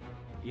 like,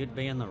 you'd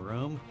be in the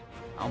room?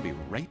 I'll be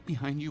right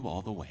behind you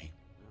all the way.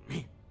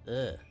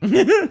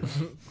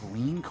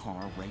 Green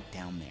car right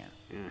down there.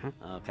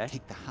 Okay.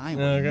 Take the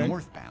highway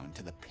northbound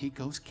to the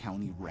Pecos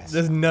County Rest.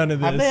 There's none of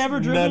this. Have they ever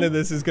driven? None of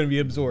this is going to be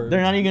absorbed.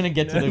 They're not even going to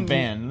get to the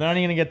van. They're not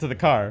even going to get to the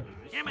car.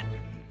 Damn it!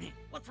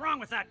 What's wrong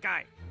with that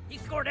guy? He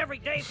scored every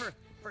day for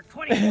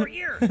 24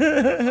 years.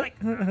 That's like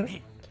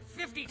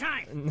 50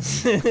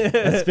 times.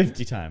 That's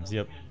 50 times.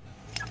 Yep.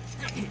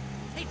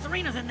 Hey,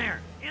 Serena's in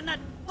there, in that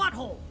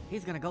butthole.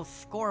 He's gonna go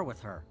score with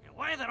her. And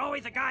why is it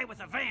always a guy with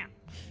a van?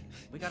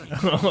 We gotta.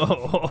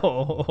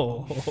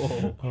 Oh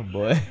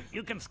boy.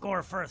 You can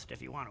score first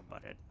if you want to,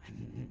 Butthead.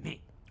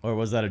 Or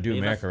was that a Do Beavis,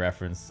 America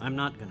reference? I'm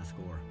not gonna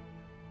score,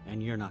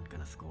 and you're not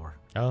gonna score.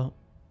 Oh.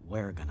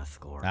 We're gonna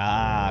score.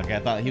 Ah, okay. I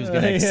thought he was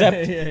gonna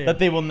accept that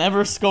they will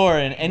never score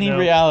in any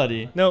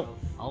reality. Nope.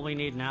 All we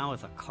need now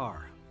is a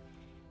car.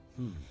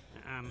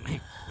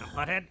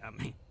 Butthead.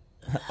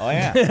 Oh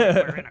yeah.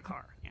 We're in a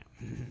car. Yeah.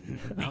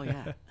 Oh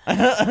yeah.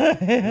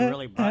 You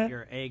really brought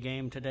your A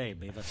game today,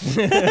 Beavis.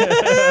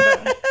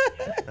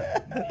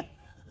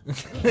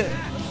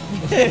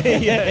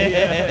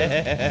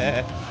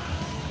 yeah.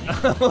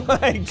 Oh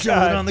my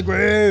God. On the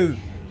groove.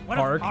 What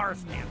does R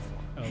stand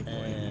for? Oh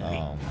boy.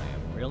 Oh man.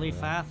 Really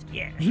fast?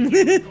 Yeah. He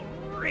can go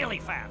really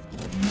fast.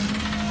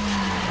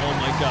 Oh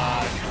my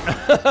God.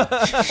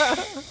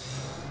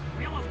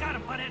 We almost got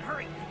him, Butthead.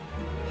 Hurry.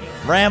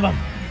 Ram him.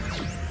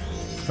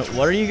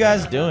 What are you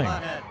guys doing?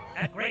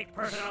 At great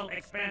personal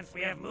expense,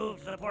 we have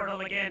moved the portal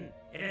again.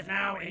 It is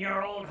now in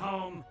your old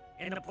home,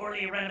 in the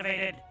poorly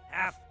renovated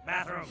half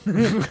bathroom.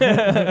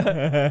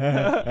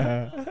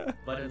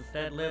 But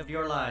instead lived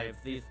your lives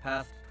these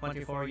past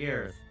 24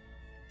 years.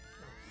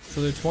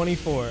 So they're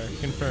 24,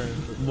 confirmed.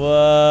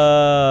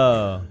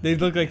 Whoa. They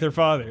look like their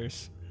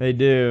fathers. They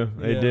do.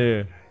 They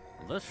do.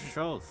 This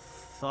show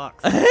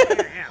sucks.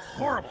 Yeah,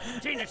 horrible.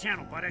 Change the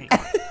channel, Butthead.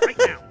 Right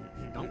now.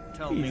 Don't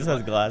tell He me. just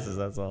has glasses,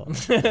 that's all.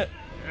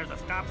 There's a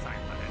stop sign,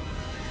 Butthead.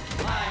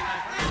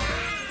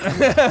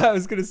 I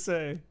was gonna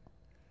say.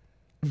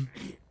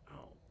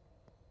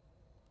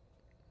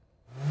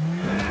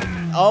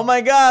 Oh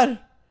my God.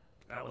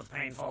 That was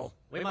painful.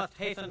 We must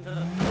hasten to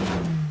the.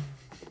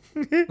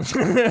 Butthead,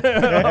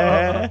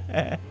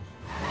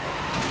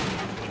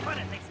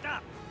 they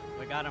stopped.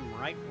 We got him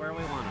right where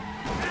we want him.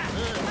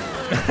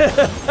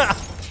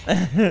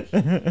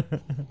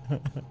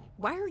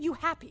 Why are you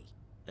happy?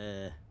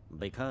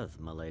 Because,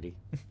 milady,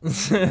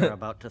 we're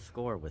about to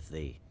score with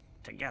thee.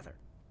 Together.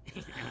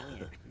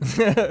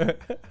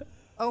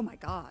 Oh my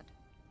God.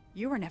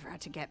 You were never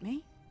out to get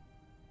me.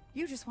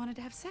 You just wanted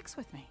to have sex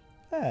with me.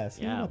 Yeah,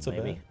 see, Yeah, not so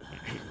baby.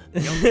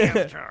 Guilty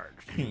as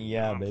charged.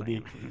 Yeah,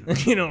 baby.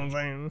 You know what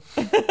I'm saying?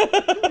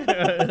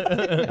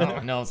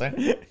 Oh, no, I'm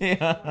saying.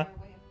 Yeah.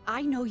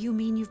 I know you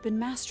mean you've been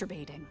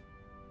masturbating.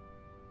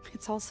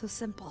 It's all so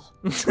simple.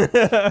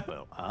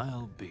 Well,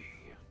 I'll be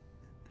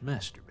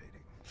masturbating.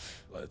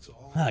 Let's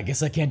all. I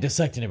guess I can't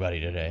dissect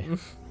anybody today.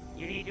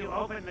 You need to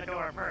open the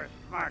door first,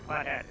 smart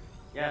Butthead.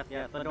 Yes,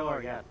 the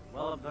door, yes.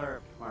 Well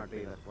observed, smart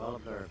Beavis. Well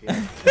observed, yes.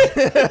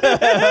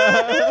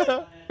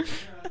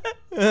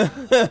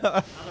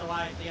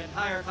 Otherwise, the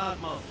entire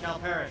cosmos shall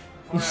perish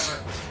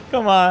forever.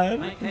 Come on.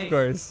 Make Of haste.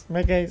 course.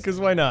 Make haste. Because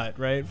why not,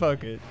 right?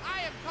 Fuck it.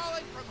 I am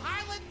calling from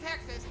Highland,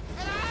 Texas,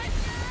 and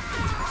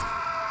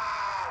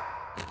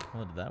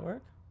Oh, did that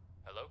work?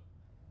 Hello?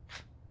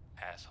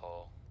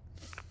 Asshole.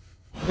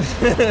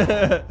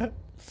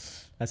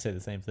 I say the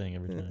same thing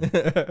every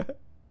time.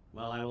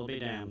 Well, I will be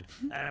damned.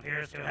 That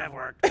appears to have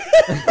worked. Go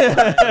through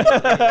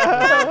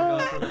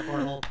the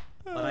portal,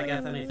 but I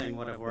guess anything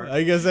would have worked.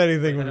 I guess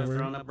anything would would have have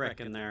thrown a brick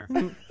in there.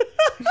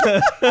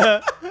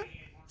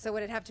 So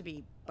would it have to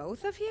be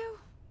both of you?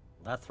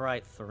 That's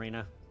right,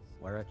 Serena.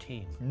 We're a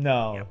team.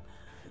 No. Yep.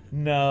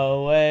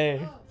 No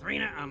way.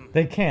 Serena,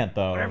 They can't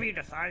though. whatever you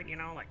decide, you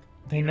know, like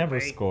They either never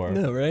way, score.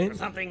 No, right? or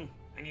something,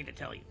 I need to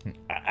tell you.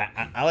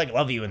 I like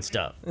love you and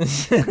stuff.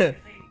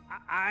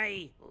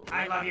 I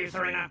love you,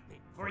 Serena.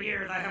 For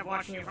years I have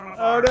watched you from Oh,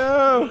 afar.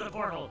 no. Through the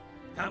portal.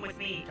 Come with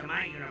me to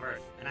my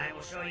universe, and I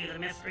will show you the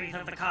mysteries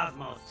of the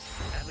cosmos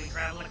as we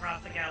travel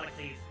across the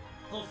galaxies,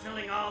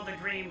 fulfilling all the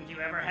dreams you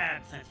ever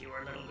had since you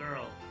were a little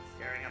girl,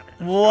 staring up at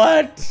the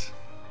What?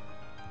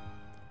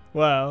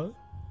 Wow.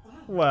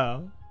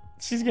 Wow.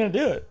 She's gonna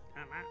do it.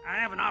 I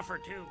have an offer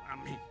too.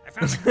 I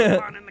found a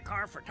coupon in the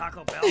car for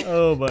Taco Bell.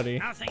 Oh, buddy.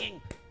 I was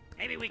thinking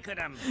maybe we could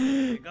go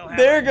have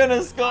They're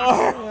gonna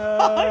score.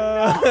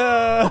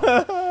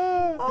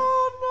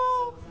 Oh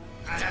no!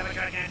 I have a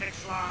gigantic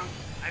schlong.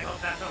 I hope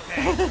that's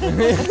okay.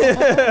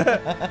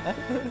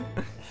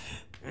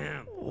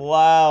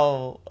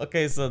 Wow.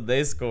 Okay, so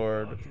they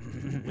scored.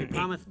 We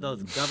promised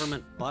those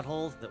government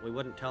buttholes that we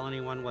wouldn't tell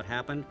anyone what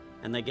happened,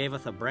 and they gave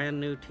us a brand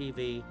new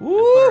TV and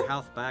put our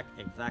house back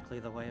exactly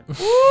the way it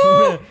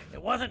was.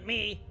 It wasn't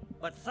me,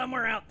 but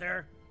somewhere out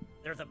there,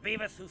 there's a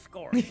Beavis who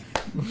scored.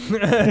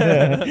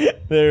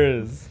 There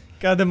is.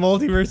 God, the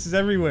multiverse is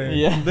everywhere.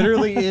 Yeah. It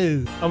literally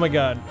is. Oh my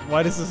God.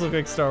 Why does this look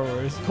like Star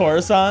Wars?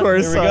 Coruscant?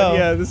 Coruscant. Here we go.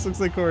 Yeah, this looks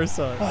like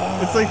Coruscant.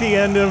 It's like the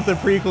end of the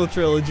prequel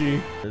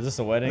trilogy. Is this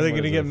a wedding? Are they What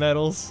gonna is get this?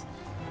 medals?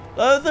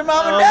 Oh, their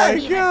mom and Oh dad.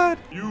 my God.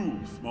 You,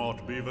 smart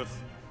Beavis,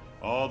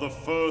 are the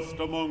first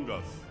among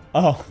us.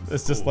 Oh,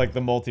 it's just like the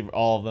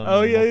all of them.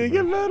 Oh yeah, you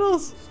get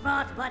medals.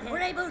 Smart Butthead. We're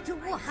able to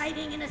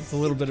hiding in a It's a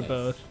little bit of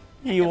both.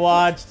 He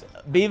watched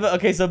Beavis.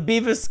 Okay, so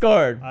Beavis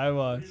scored. I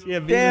watched. Yeah,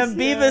 Beavis. Damn,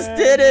 Beavis yeah,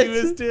 did it.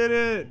 Beavis did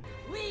it.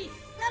 We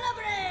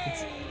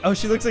celebrate! Oh,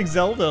 she looks like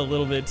Zelda a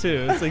little bit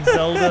too. It's like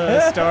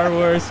Zelda, Star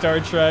Wars, Star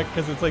Trek,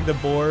 because it's like the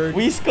board.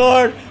 We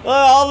scored. Oh,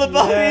 all the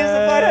Beavis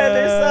and Butthead,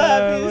 they're so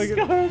happy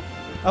they scored.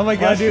 Oh my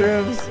God,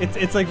 Mushrooms. dude!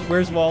 It's like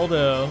Where's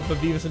Waldo, but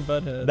Beavis and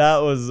Butthead. That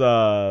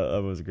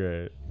was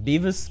great.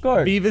 Beavis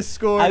scored. Beavis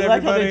scored. I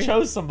like how everybody. they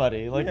chose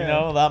somebody. Like you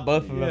know, not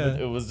both of them.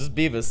 Yeah. It was just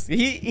Beavis.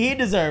 He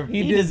deserved.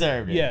 He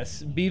deserved it.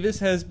 Yes, Beavis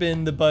has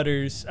been the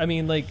Butters. I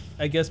mean, like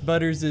I guess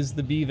Butters is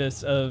the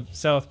Beavis of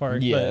South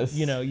Park. Yes. But,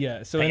 you know,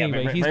 yeah. So Yeah,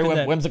 anyway, very, he's very been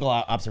that whimsical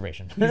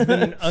observation. He's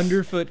been an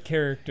underfoot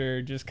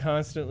character, just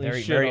constantly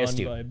Very- shit very on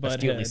astute. by Butthead.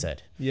 Astutely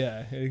said.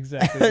 Yeah,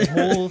 exactly.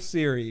 The whole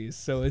series.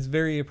 So it's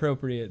very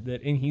appropriate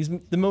that, and he's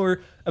the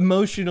more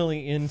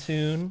emotionally in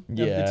tune of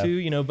the two.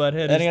 You know,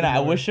 Butthead. And is again, the I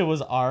more- wish it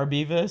was our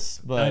Beavis,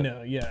 but I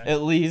know, yeah.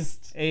 At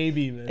least a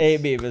Beavis. A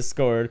Beavis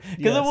scored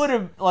because Yes. it would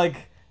have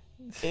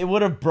it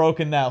would have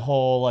broken that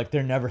whole like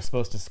they're never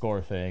supposed to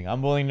score thing.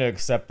 I'm willing to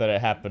accept that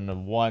it happened to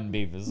one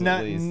Beavis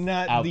at least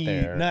not out the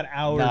there. not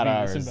our Not Beavis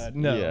ours. and Butthead.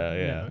 No,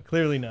 yeah. no,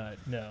 clearly not.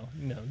 No.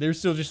 They're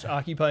still just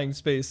occupying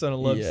space on a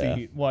love Yeah.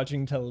 seat,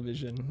 watching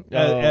television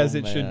Oh, as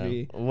it should man.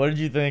 be. What did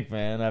you think,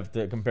 man?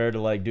 After compared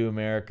to like Do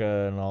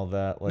America and all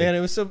that, like, Man, it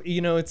was so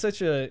it's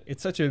such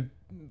a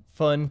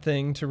fun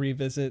thing to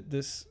revisit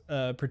this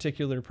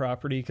particular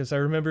property because I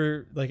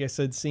remember, like I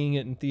said, seeing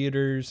it in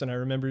theaters, and I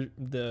remember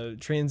the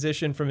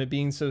transition from it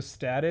being so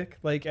static,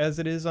 like as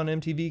it is on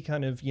MTV.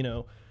 Kind of,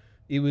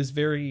 it was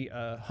very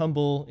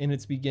humble in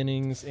its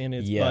beginnings and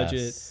its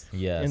budget.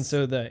 Yes. And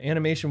so the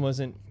animation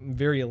wasn't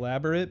very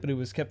elaborate, but it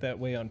was kept that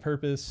way on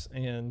purpose.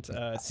 And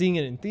seeing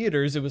it in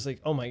theaters, it was like,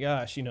 oh my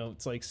gosh,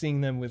 it's like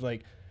seeing them with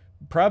like.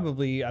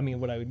 Probably, I mean,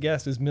 what I would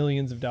guess is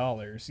millions of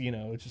dollars,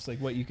 just like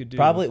what you could do.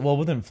 Probably, well,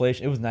 with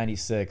inflation, it was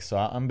 96, so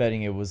I'm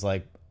betting it was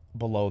like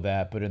below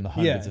that, but in the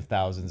hundreds of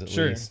thousands at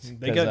least.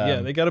 They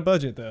got a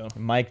budget though.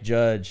 Mike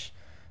Judge,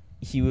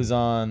 he was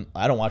on,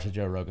 I don't watch the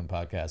Joe Rogan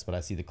podcast, but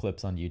I see the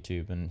clips on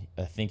YouTube, and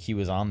I think he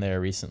was on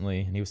there recently,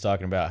 and he was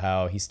talking about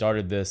how he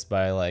started this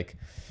by like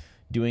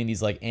doing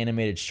these like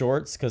animated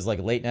shorts, because like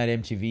late night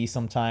MTV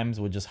sometimes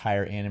would just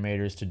hire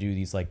animators to do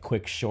these like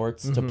quick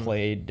shorts to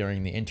play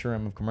during the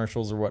interim of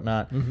commercials or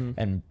whatnot.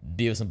 And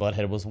Beavis and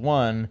Butthead was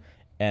one,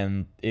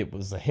 and it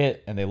was a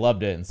hit and they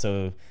loved it, and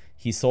so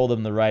he sold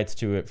them the rights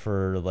to it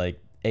for like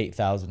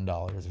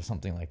 $8,000 or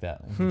something like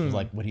that, which was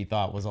like what he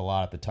thought was a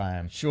lot at the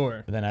time.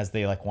 Sure. But then as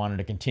they like wanted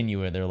to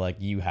continue it, they're like,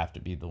 you have to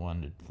be the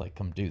one to like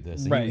come do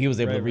this. So Right, he was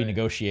able to right.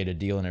 renegotiate a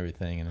deal and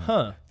everything.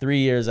 And 3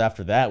 years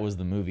after that was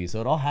the movie.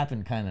 So it all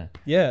happened kind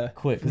of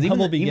quick. Because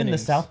Humble even the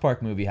beginnings. South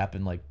Park movie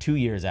happened like 2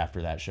 years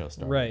after that show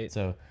started. Right.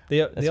 So They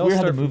that's all weird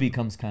how start the from- movie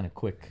comes kind of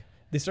quick.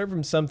 They start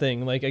from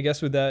something, like, I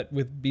guess with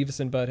Beavis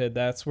and Butthead,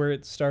 that's where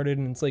it started.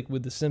 And it's like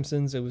with The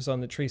Simpsons, it was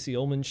on the Tracy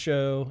Ullman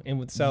show. And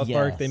with South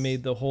Park, they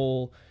made the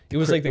whole, it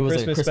was like the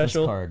Christmas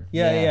special card.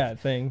 Yeah,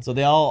 thing. So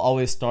they all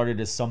always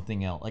started as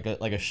something else,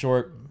 like a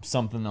short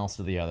something else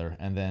to the other,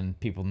 and then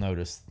people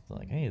noticed,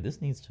 like, hey,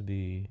 this needs to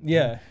be.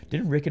 Yeah.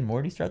 Didn't Rick and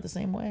Morty start the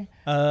same way?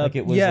 Like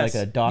it was like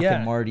a Doc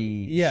and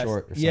Marty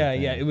short or something.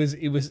 Yeah. It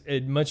was a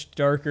much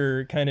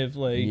darker kind of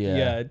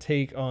like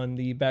take on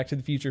the Back to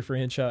the Future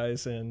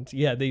franchise, and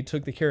they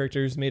took the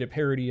characters, made a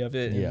parody of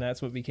it, and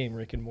that's what became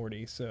Rick and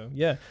Morty. So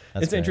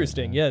it's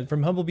interesting. Yeah,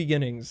 from humble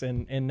beginnings,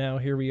 and now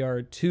here we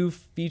are, 2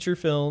 feature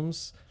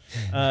films.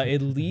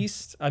 At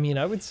least, I mean,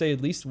 I would say at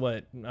least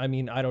I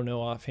don't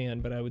know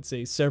offhand, but I would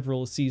say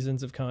several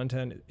seasons of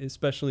content,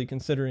 especially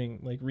considering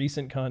like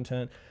recent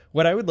content.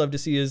 What I would love to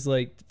see is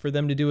like for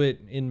them to do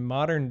it in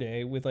modern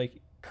day with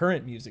like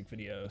current music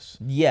videos.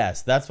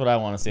 Yes, that's what I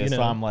want to see.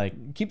 So I'm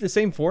like, keep the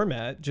same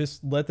format,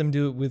 just let them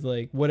do it with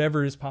like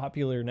whatever is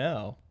popular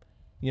now.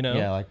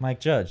 Yeah, like Mike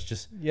Judge,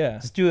 just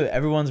do it.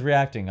 Everyone's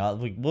reacting.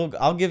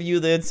 I'll give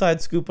you the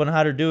inside scoop on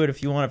how to do it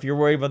if you want. If you're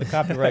worried about the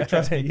copyright,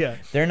 trust me.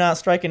 They're not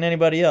striking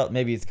anybody else.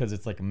 Maybe it's because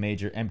it's like a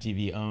major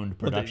MTV owned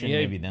production.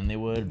 Maybe then they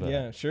would. But.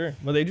 Yeah, sure.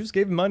 Well, they just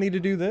gave money to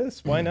do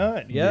this. Why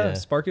not?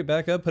 Spark it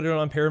back up. Put it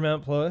on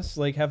Paramount Plus.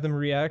 Like have them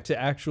react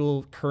to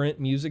actual current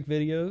music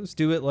videos.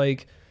 Do it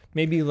like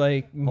maybe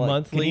like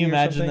monthly. Can you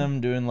imagine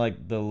them doing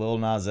like the Lil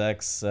Nas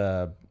X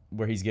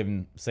where he's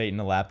giving Satan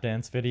a lap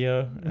dance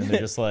video, and they're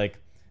just like.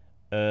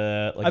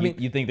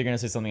 You think they're gonna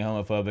say something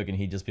homophobic, and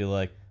he'd just be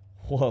like,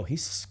 "Whoa,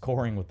 he's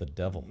scoring with the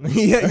devil."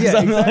 Exactly.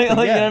 You know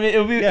what I mean?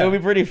 It would be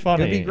pretty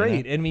funny. It'd be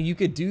great. I mean, you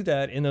could do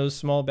that in those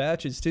small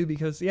batches too,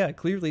 because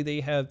clearly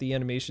they have the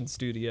animation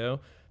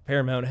studio.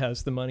 Paramount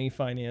has the money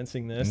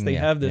financing this. They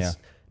have this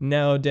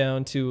now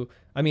down to.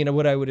 I mean,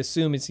 what I would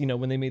assume is,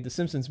 when they made the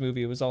Simpsons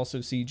movie, it was also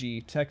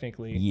CG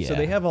technically. Yeah. So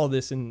they have all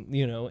this in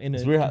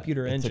a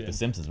computer engine. It took the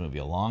Simpsons movie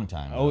a long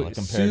time.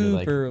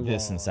 Compared to like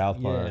this and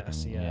South Park.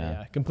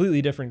 Yes,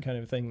 completely different kind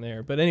of thing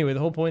there. But anyway, the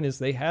whole point is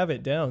they have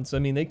it down. So I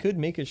mean, they could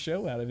make a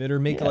show out of it, or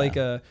make like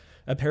a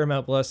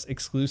Paramount Plus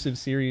exclusive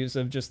series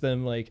of just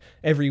them like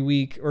every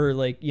week, or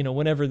like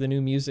whenever the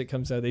new music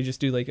comes out, they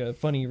just do like a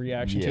funny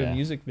reaction to a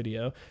music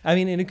video. I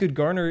mean, and it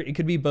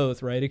could be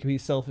both, right? It could be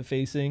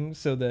self-effacing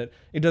so that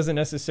it doesn't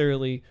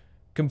necessarily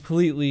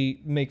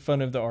completely make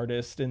fun of the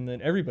artist, and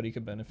then everybody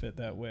could benefit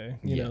that way,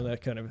 you know,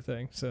 that kind of a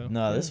thing. So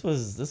no, this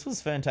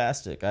was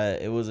fantastic.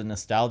 It was a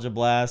nostalgia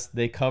blast.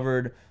 They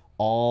covered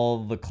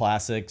all the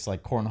classics,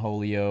 like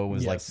Cornholio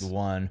was like the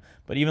one,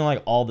 but even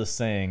like all the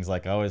sayings,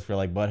 like I always feel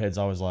like Butthead's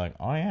always like,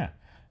 oh yeah,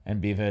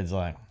 and Beefhead's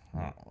like,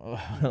 oh.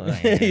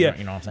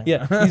 You know what I'm saying?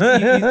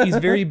 Yeah, he's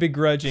very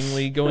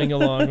begrudgingly going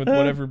along with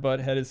whatever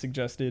Butthead has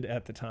suggested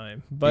at the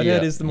time.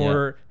 Butthead is the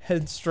more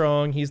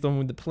headstrong. He's the one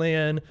with the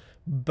plan,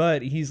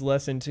 but he's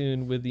less in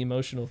tune with the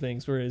emotional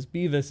things, whereas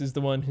Beavis is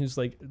the one who's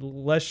like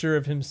less sure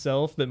of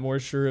himself but more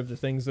sure of the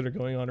things that are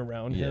going on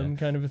around him,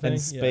 kind of a thing.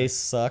 And space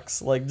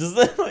sucks, like just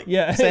like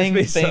saying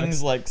things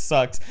sucks. Like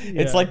sucks.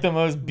 It's like the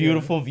most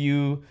beautiful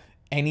view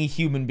any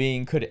human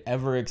being could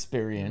ever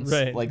experience,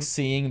 like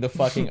seeing the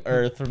fucking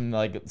Earth from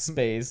like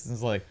space.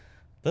 It's like,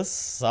 this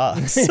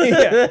sucks.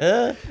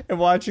 And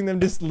watching them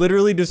just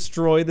literally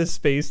destroy the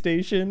space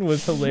station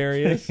was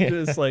hilarious.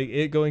 Just like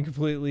it going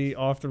completely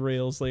off the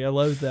rails. Like I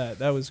loved that.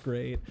 That was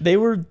great. They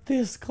were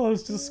this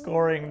close to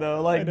scoring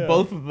though. Like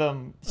both of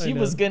them. She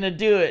was gonna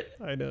do it.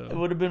 I know. It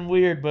would have been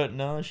weird, but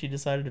no, she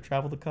decided to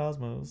travel the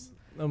cosmos.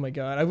 Oh my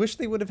god. I wish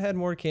they would have had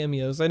more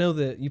cameos. I know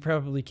that you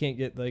probably can't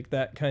get like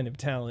that kind of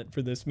talent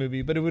for this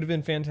movie, but it would have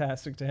been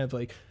fantastic to have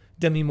like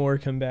Demi Moore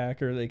come back,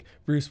 or like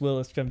Bruce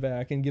Willis come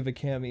back and give a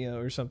cameo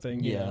or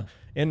something. You know?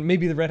 And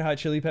maybe the Red Hot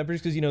Chili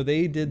Peppers, because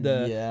they did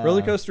the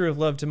Roller Coaster of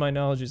Love, to my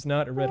knowledge, is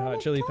not a Red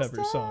Hot Chili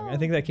Peppers song. I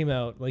think that came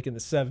out like in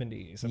the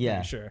 70s. I'm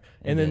pretty sure.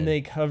 And then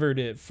they covered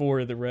it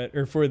for the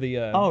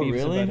Oh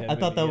really? I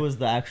thought that was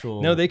the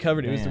actual. No, they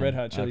covered it. It was the Red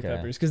Hot Chili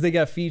Peppers, because they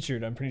got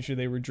featured. I'm pretty sure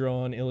they were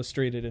drawn,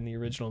 illustrated in the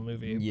original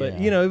movie. But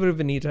it would have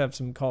been neat to have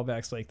some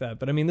callbacks like that.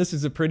 But I mean, this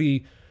is a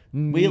pretty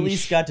niche... We at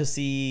least got to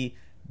see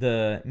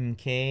the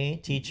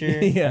MK teacher,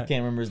 I can't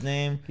remember his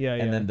name,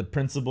 and then the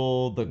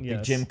principal, the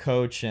gym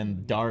coach,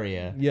 and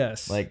Daria.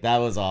 Like that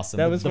was awesome.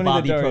 That was the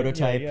Bobby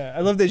prototype. I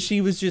love that she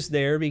was just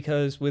there,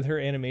 because with her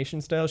animation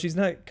style, she's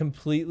not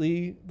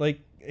completely like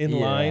in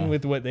line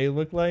with what they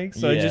look like.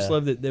 So I just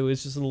love that there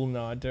was just a little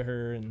nod to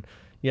her, and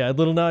a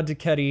little nod to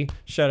Ketty.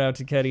 Shout out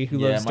to Ketty, who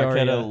loves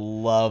Daria.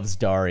 Marketa loves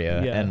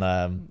Daria. And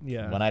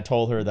when I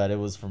told her that it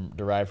was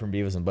derived from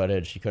Beavis and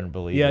Butthead, she couldn't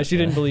believe it. She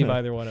didn't believe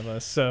either one of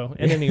us. So,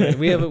 and anyway,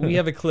 we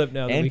have a clip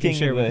now that we can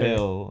share with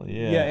her.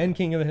 And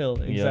King of the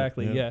Hill.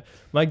 Exactly.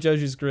 Mike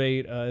Judge is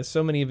great.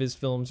 So many of his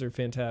films are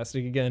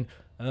fantastic. Again,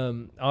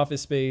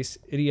 Office Space,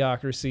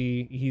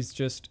 Idiocracy. He's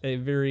just a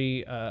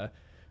very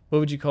what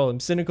would you call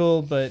him?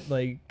 Cynical, but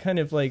like kind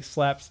of like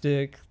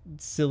slapstick,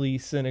 silly,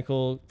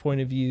 cynical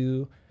point of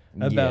view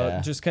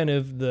about just kind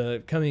of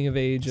the coming of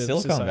age of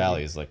Silicon society.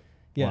 Valley is like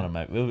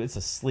Yeah. It's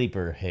a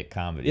sleeper hit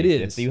comedy. It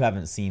is. If you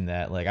haven't seen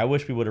that, like I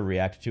wish we would have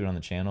reacted to it on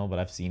the channel, but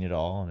I've seen it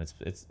all and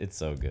it's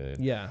so good.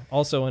 Yeah.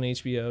 Also on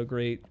HBO,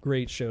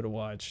 great show to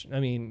watch. I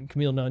mean,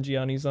 Camille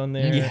Nanjiani's on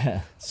there.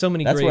 Yeah. So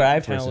many That's great where I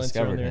first talents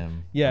discovered on there.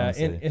 him. Yeah,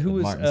 honestly, and who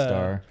was Martin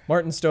Starr.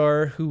 Martin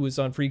Starr, who was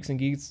on Freaks and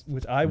Geeks,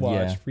 which I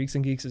watched. Yeah. Freaks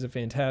and Geeks is a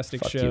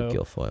fantastic Fuck show. you,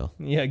 Guilfoyle.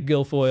 Yeah,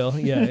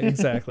 Guilfoyle. Yeah,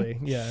 exactly.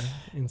 Yeah.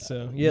 And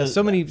so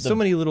so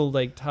many little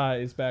like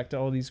ties back to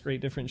all these great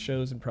different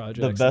shows and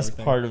projects. The best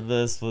part of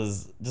this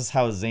was just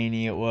how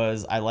zany it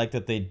was. I like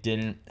that they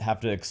didn't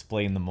have to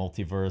explain the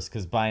multiverse,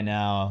 because by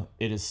now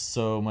it is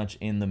so much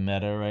in the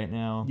meta right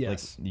now.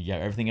 Yes. Like, you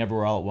got Everything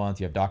Everywhere All at Once.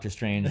 You have Doctor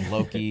Strange,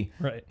 Loki.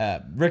 Right.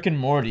 Rick and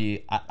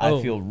Morty, I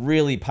feel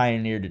really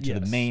pioneered it to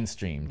the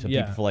mainstream, to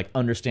people to like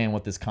understand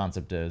what this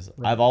concept is.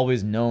 I've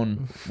always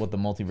known what the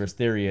multiverse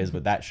theory is,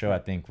 but that show I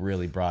think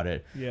really brought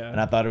it. Yeah.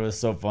 And I thought it was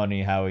so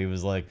funny how he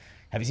was like,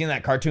 have you seen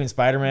that cartoon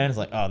Spider-Man? It's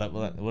like, oh, that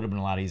would have been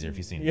a lot easier if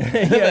you've seen it.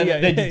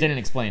 They just didn't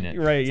explain it.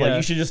 Right, it's like,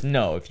 you should just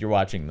know if you're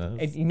watching this.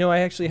 And, you know,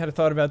 I actually had a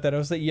thought about that. I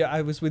was like,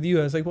 I was with you.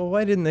 I was like, well,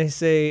 why didn't they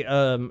say,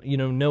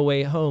 No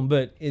Way Home?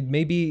 But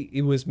maybe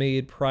it was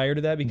made prior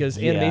to that, because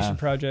animation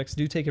projects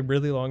do take a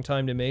really long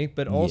time to make.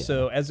 But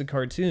also, as a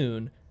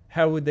cartoon,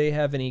 how would they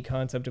have any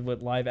concept of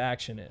what live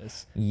action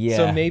is? Yeah,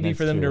 so maybe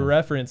for them to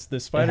reference the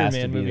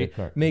Spider-Man movie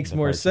makes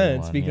more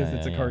sense because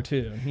it's a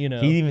cartoon. You know,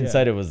 he even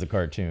said it was the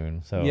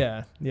cartoon. So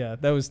yeah,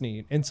 that was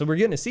neat. And so we're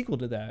getting a sequel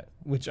to that,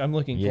 which I'm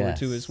looking forward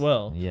to as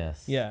well.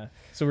 Yes. Yeah.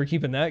 So we're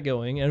keeping that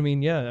going. And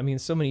I mean,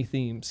 so many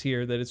themes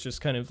here that it's just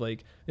kind of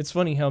like, it's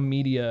funny how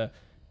media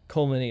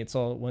culminates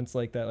all at once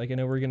like that. Like, I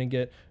know we're gonna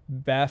get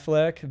Ben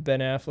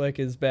Affleck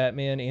as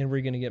Batman, and we're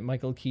gonna get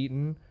Michael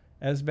Keaton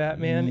as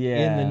Batman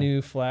in the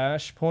new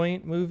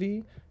Flashpoint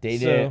movie. I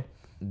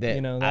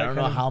don't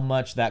know how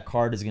much that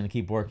card is going to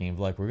keep working.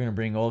 Like, we're going to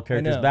bring old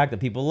characters back that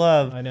people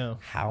love. I know.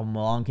 How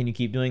long can you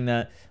keep doing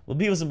that? Well,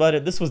 Beavis and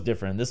Butthead, this was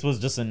different. This was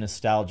just a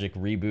nostalgic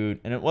reboot,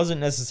 and it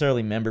wasn't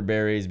necessarily member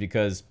berries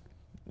because,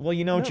 well,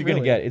 you know what you're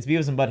going to get. It's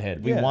Beavis and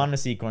Butthead. We want to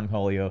see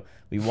Cornholio.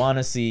 We want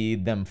to see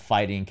them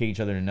fighting, kick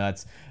each other in the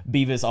nuts.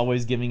 Beavis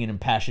always giving an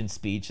impassioned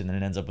speech, and then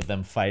it ends up with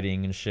them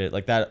fighting and shit.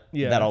 Like that.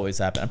 That always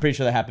happened. I'm pretty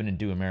sure that happened in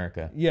Do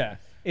America. Yeah.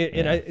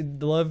 And I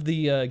love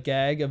the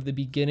gag of the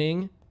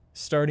beginning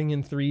starting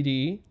in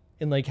 3D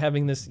and like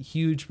having this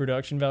huge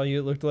production value,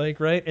 it looked like,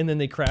 right? And then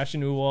they crash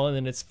into a wall, and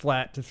then it's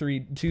flat to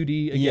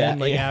 2D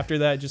again. After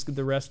that, just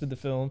the rest of the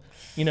film,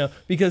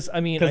 because I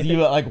mean, because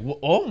you like,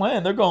 oh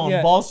man, they're going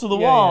balls to the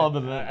wall.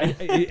 I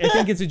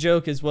think it's a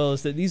joke as well,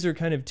 is that these are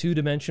kind of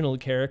two-dimensional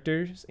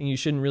characters, and you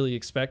shouldn't really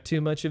expect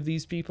too much of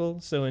these people.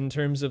 So in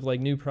terms of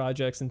like new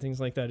projects and things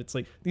like that, it's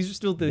like these are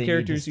still the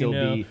characters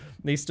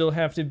they still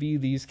have to be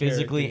these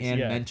physically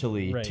characters. And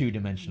mentally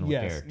two-dimensional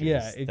characters. Yeah,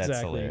 exactly. That's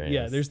hilarious.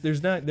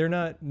 Yeah, they're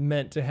not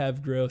meant to have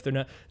growth. They're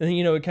not, and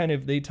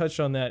it they touched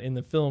on that in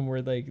the film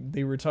where like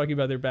they were talking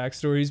about their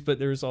backstories, but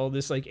there was all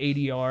this like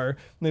ADR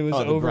that was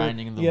over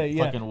grinding and the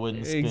fucking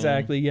wooden spoon.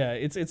 Exactly. Yeah,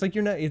 it's like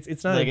you're not.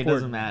 It's not like important. It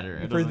doesn't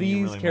matter for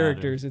these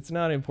characters. It's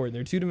not important.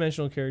 They're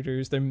two-dimensional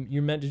characters.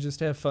 You're meant to just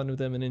have fun with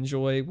them and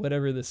enjoy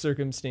whatever the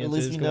circumstances. At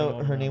least you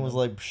know her name was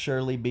like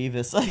Shirley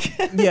Beavis.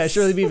 Yeah,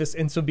 Shirley Beavis,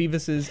 and so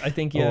Beavis is, I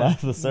think, the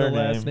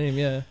last name.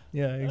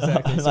 Yeah,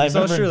 exactly. So I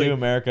remember in Do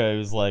America, it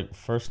was like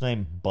first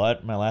name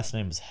Butt, my last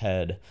name's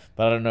Head,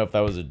 but I don't know if that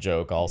was a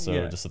joke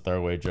also, just a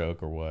throwaway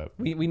joke or what.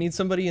 We need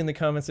somebody in the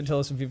comments to tell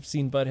us if you've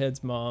seen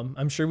Butthead's mom.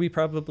 I'm sure we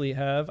probably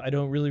have. I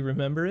don't really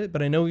remember it,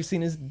 but I know we've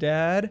seen his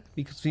dad,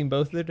 because we've seen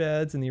both their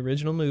dads in the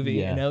original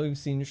movie, and now we've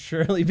seen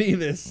Shirley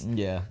Beavis,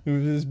 who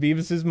is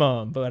Beavis's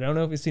mom, but I don't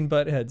know if we've seen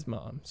Butthead's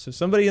mom. So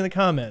somebody in the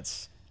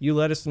comments, you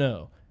let us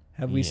know.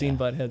 Have we seen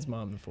Butthead's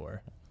mom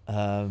before?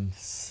 Fun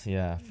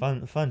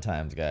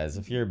times, guys.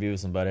 If you're a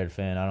Beavis and Butthead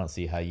fan, I don't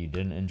see how you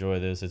didn't enjoy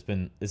this. It's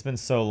been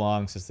so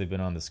long since they've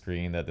been on the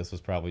screen that this was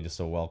probably just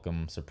a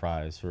welcome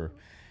surprise for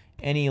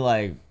any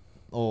like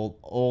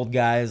old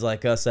guys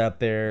like us out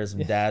there,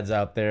 some dads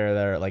out there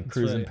that are like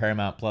cruising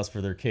Paramount Plus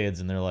for their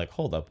kids, and they're like,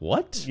 hold up,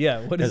 what? Yeah,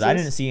 what is this? Because I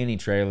didn't see any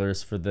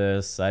trailers for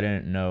this. I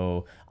didn't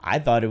know. I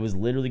thought it was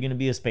literally going to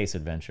be a space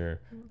adventure.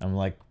 I'm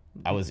like,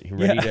 I was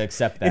ready to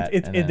accept that.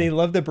 They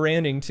love the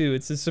branding too.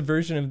 It's a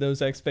subversion of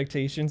those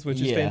expectations,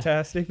 which is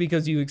fantastic,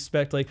 because you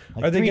expect like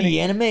are they going to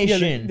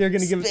animation? They're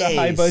going to give us a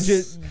high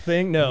budget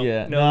thing. No,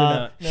 they're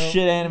not. No.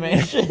 Shit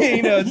animation.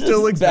 It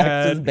still looks back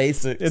bad. to the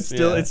basics.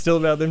 It's still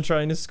about them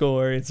trying to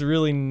score. It's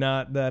really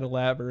not that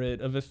elaborate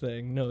of a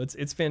thing. No, it's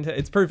fantastic.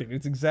 It's perfect.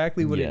 It's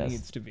exactly what it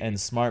needs to be.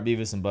 And smart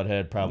Beavis and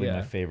Butthead, probably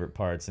my favorite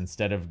parts.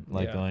 Instead of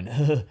like going,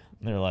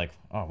 they're like,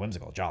 oh,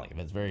 whimsical, jolly.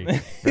 It's very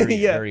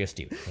very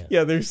astute.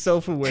 Yeah, their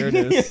self-awareness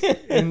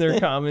in their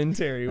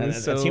commentary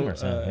was that's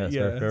humorous.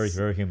 Very,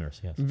 very humorous.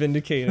 Yes.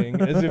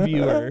 Vindicating as a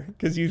viewer,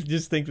 because you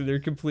just think that they're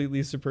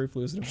completely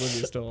superfluous and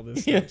oblivious to all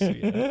this stuff. So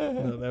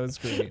no, that was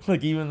great.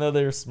 Like, even though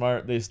they're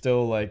smart, they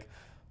still like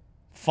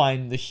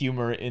find the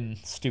humor in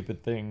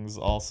stupid things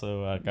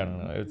also. I don't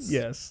know. It's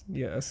yes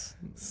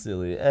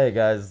silly. Hey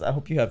guys, I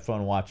hope you had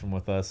fun watching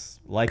with us.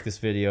 Like this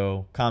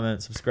video,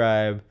 comment,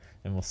 subscribe,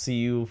 and we'll see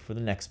you for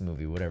the next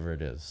movie, whatever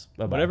it is.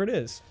 Bye-bye. Whatever it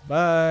is.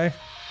 Bye.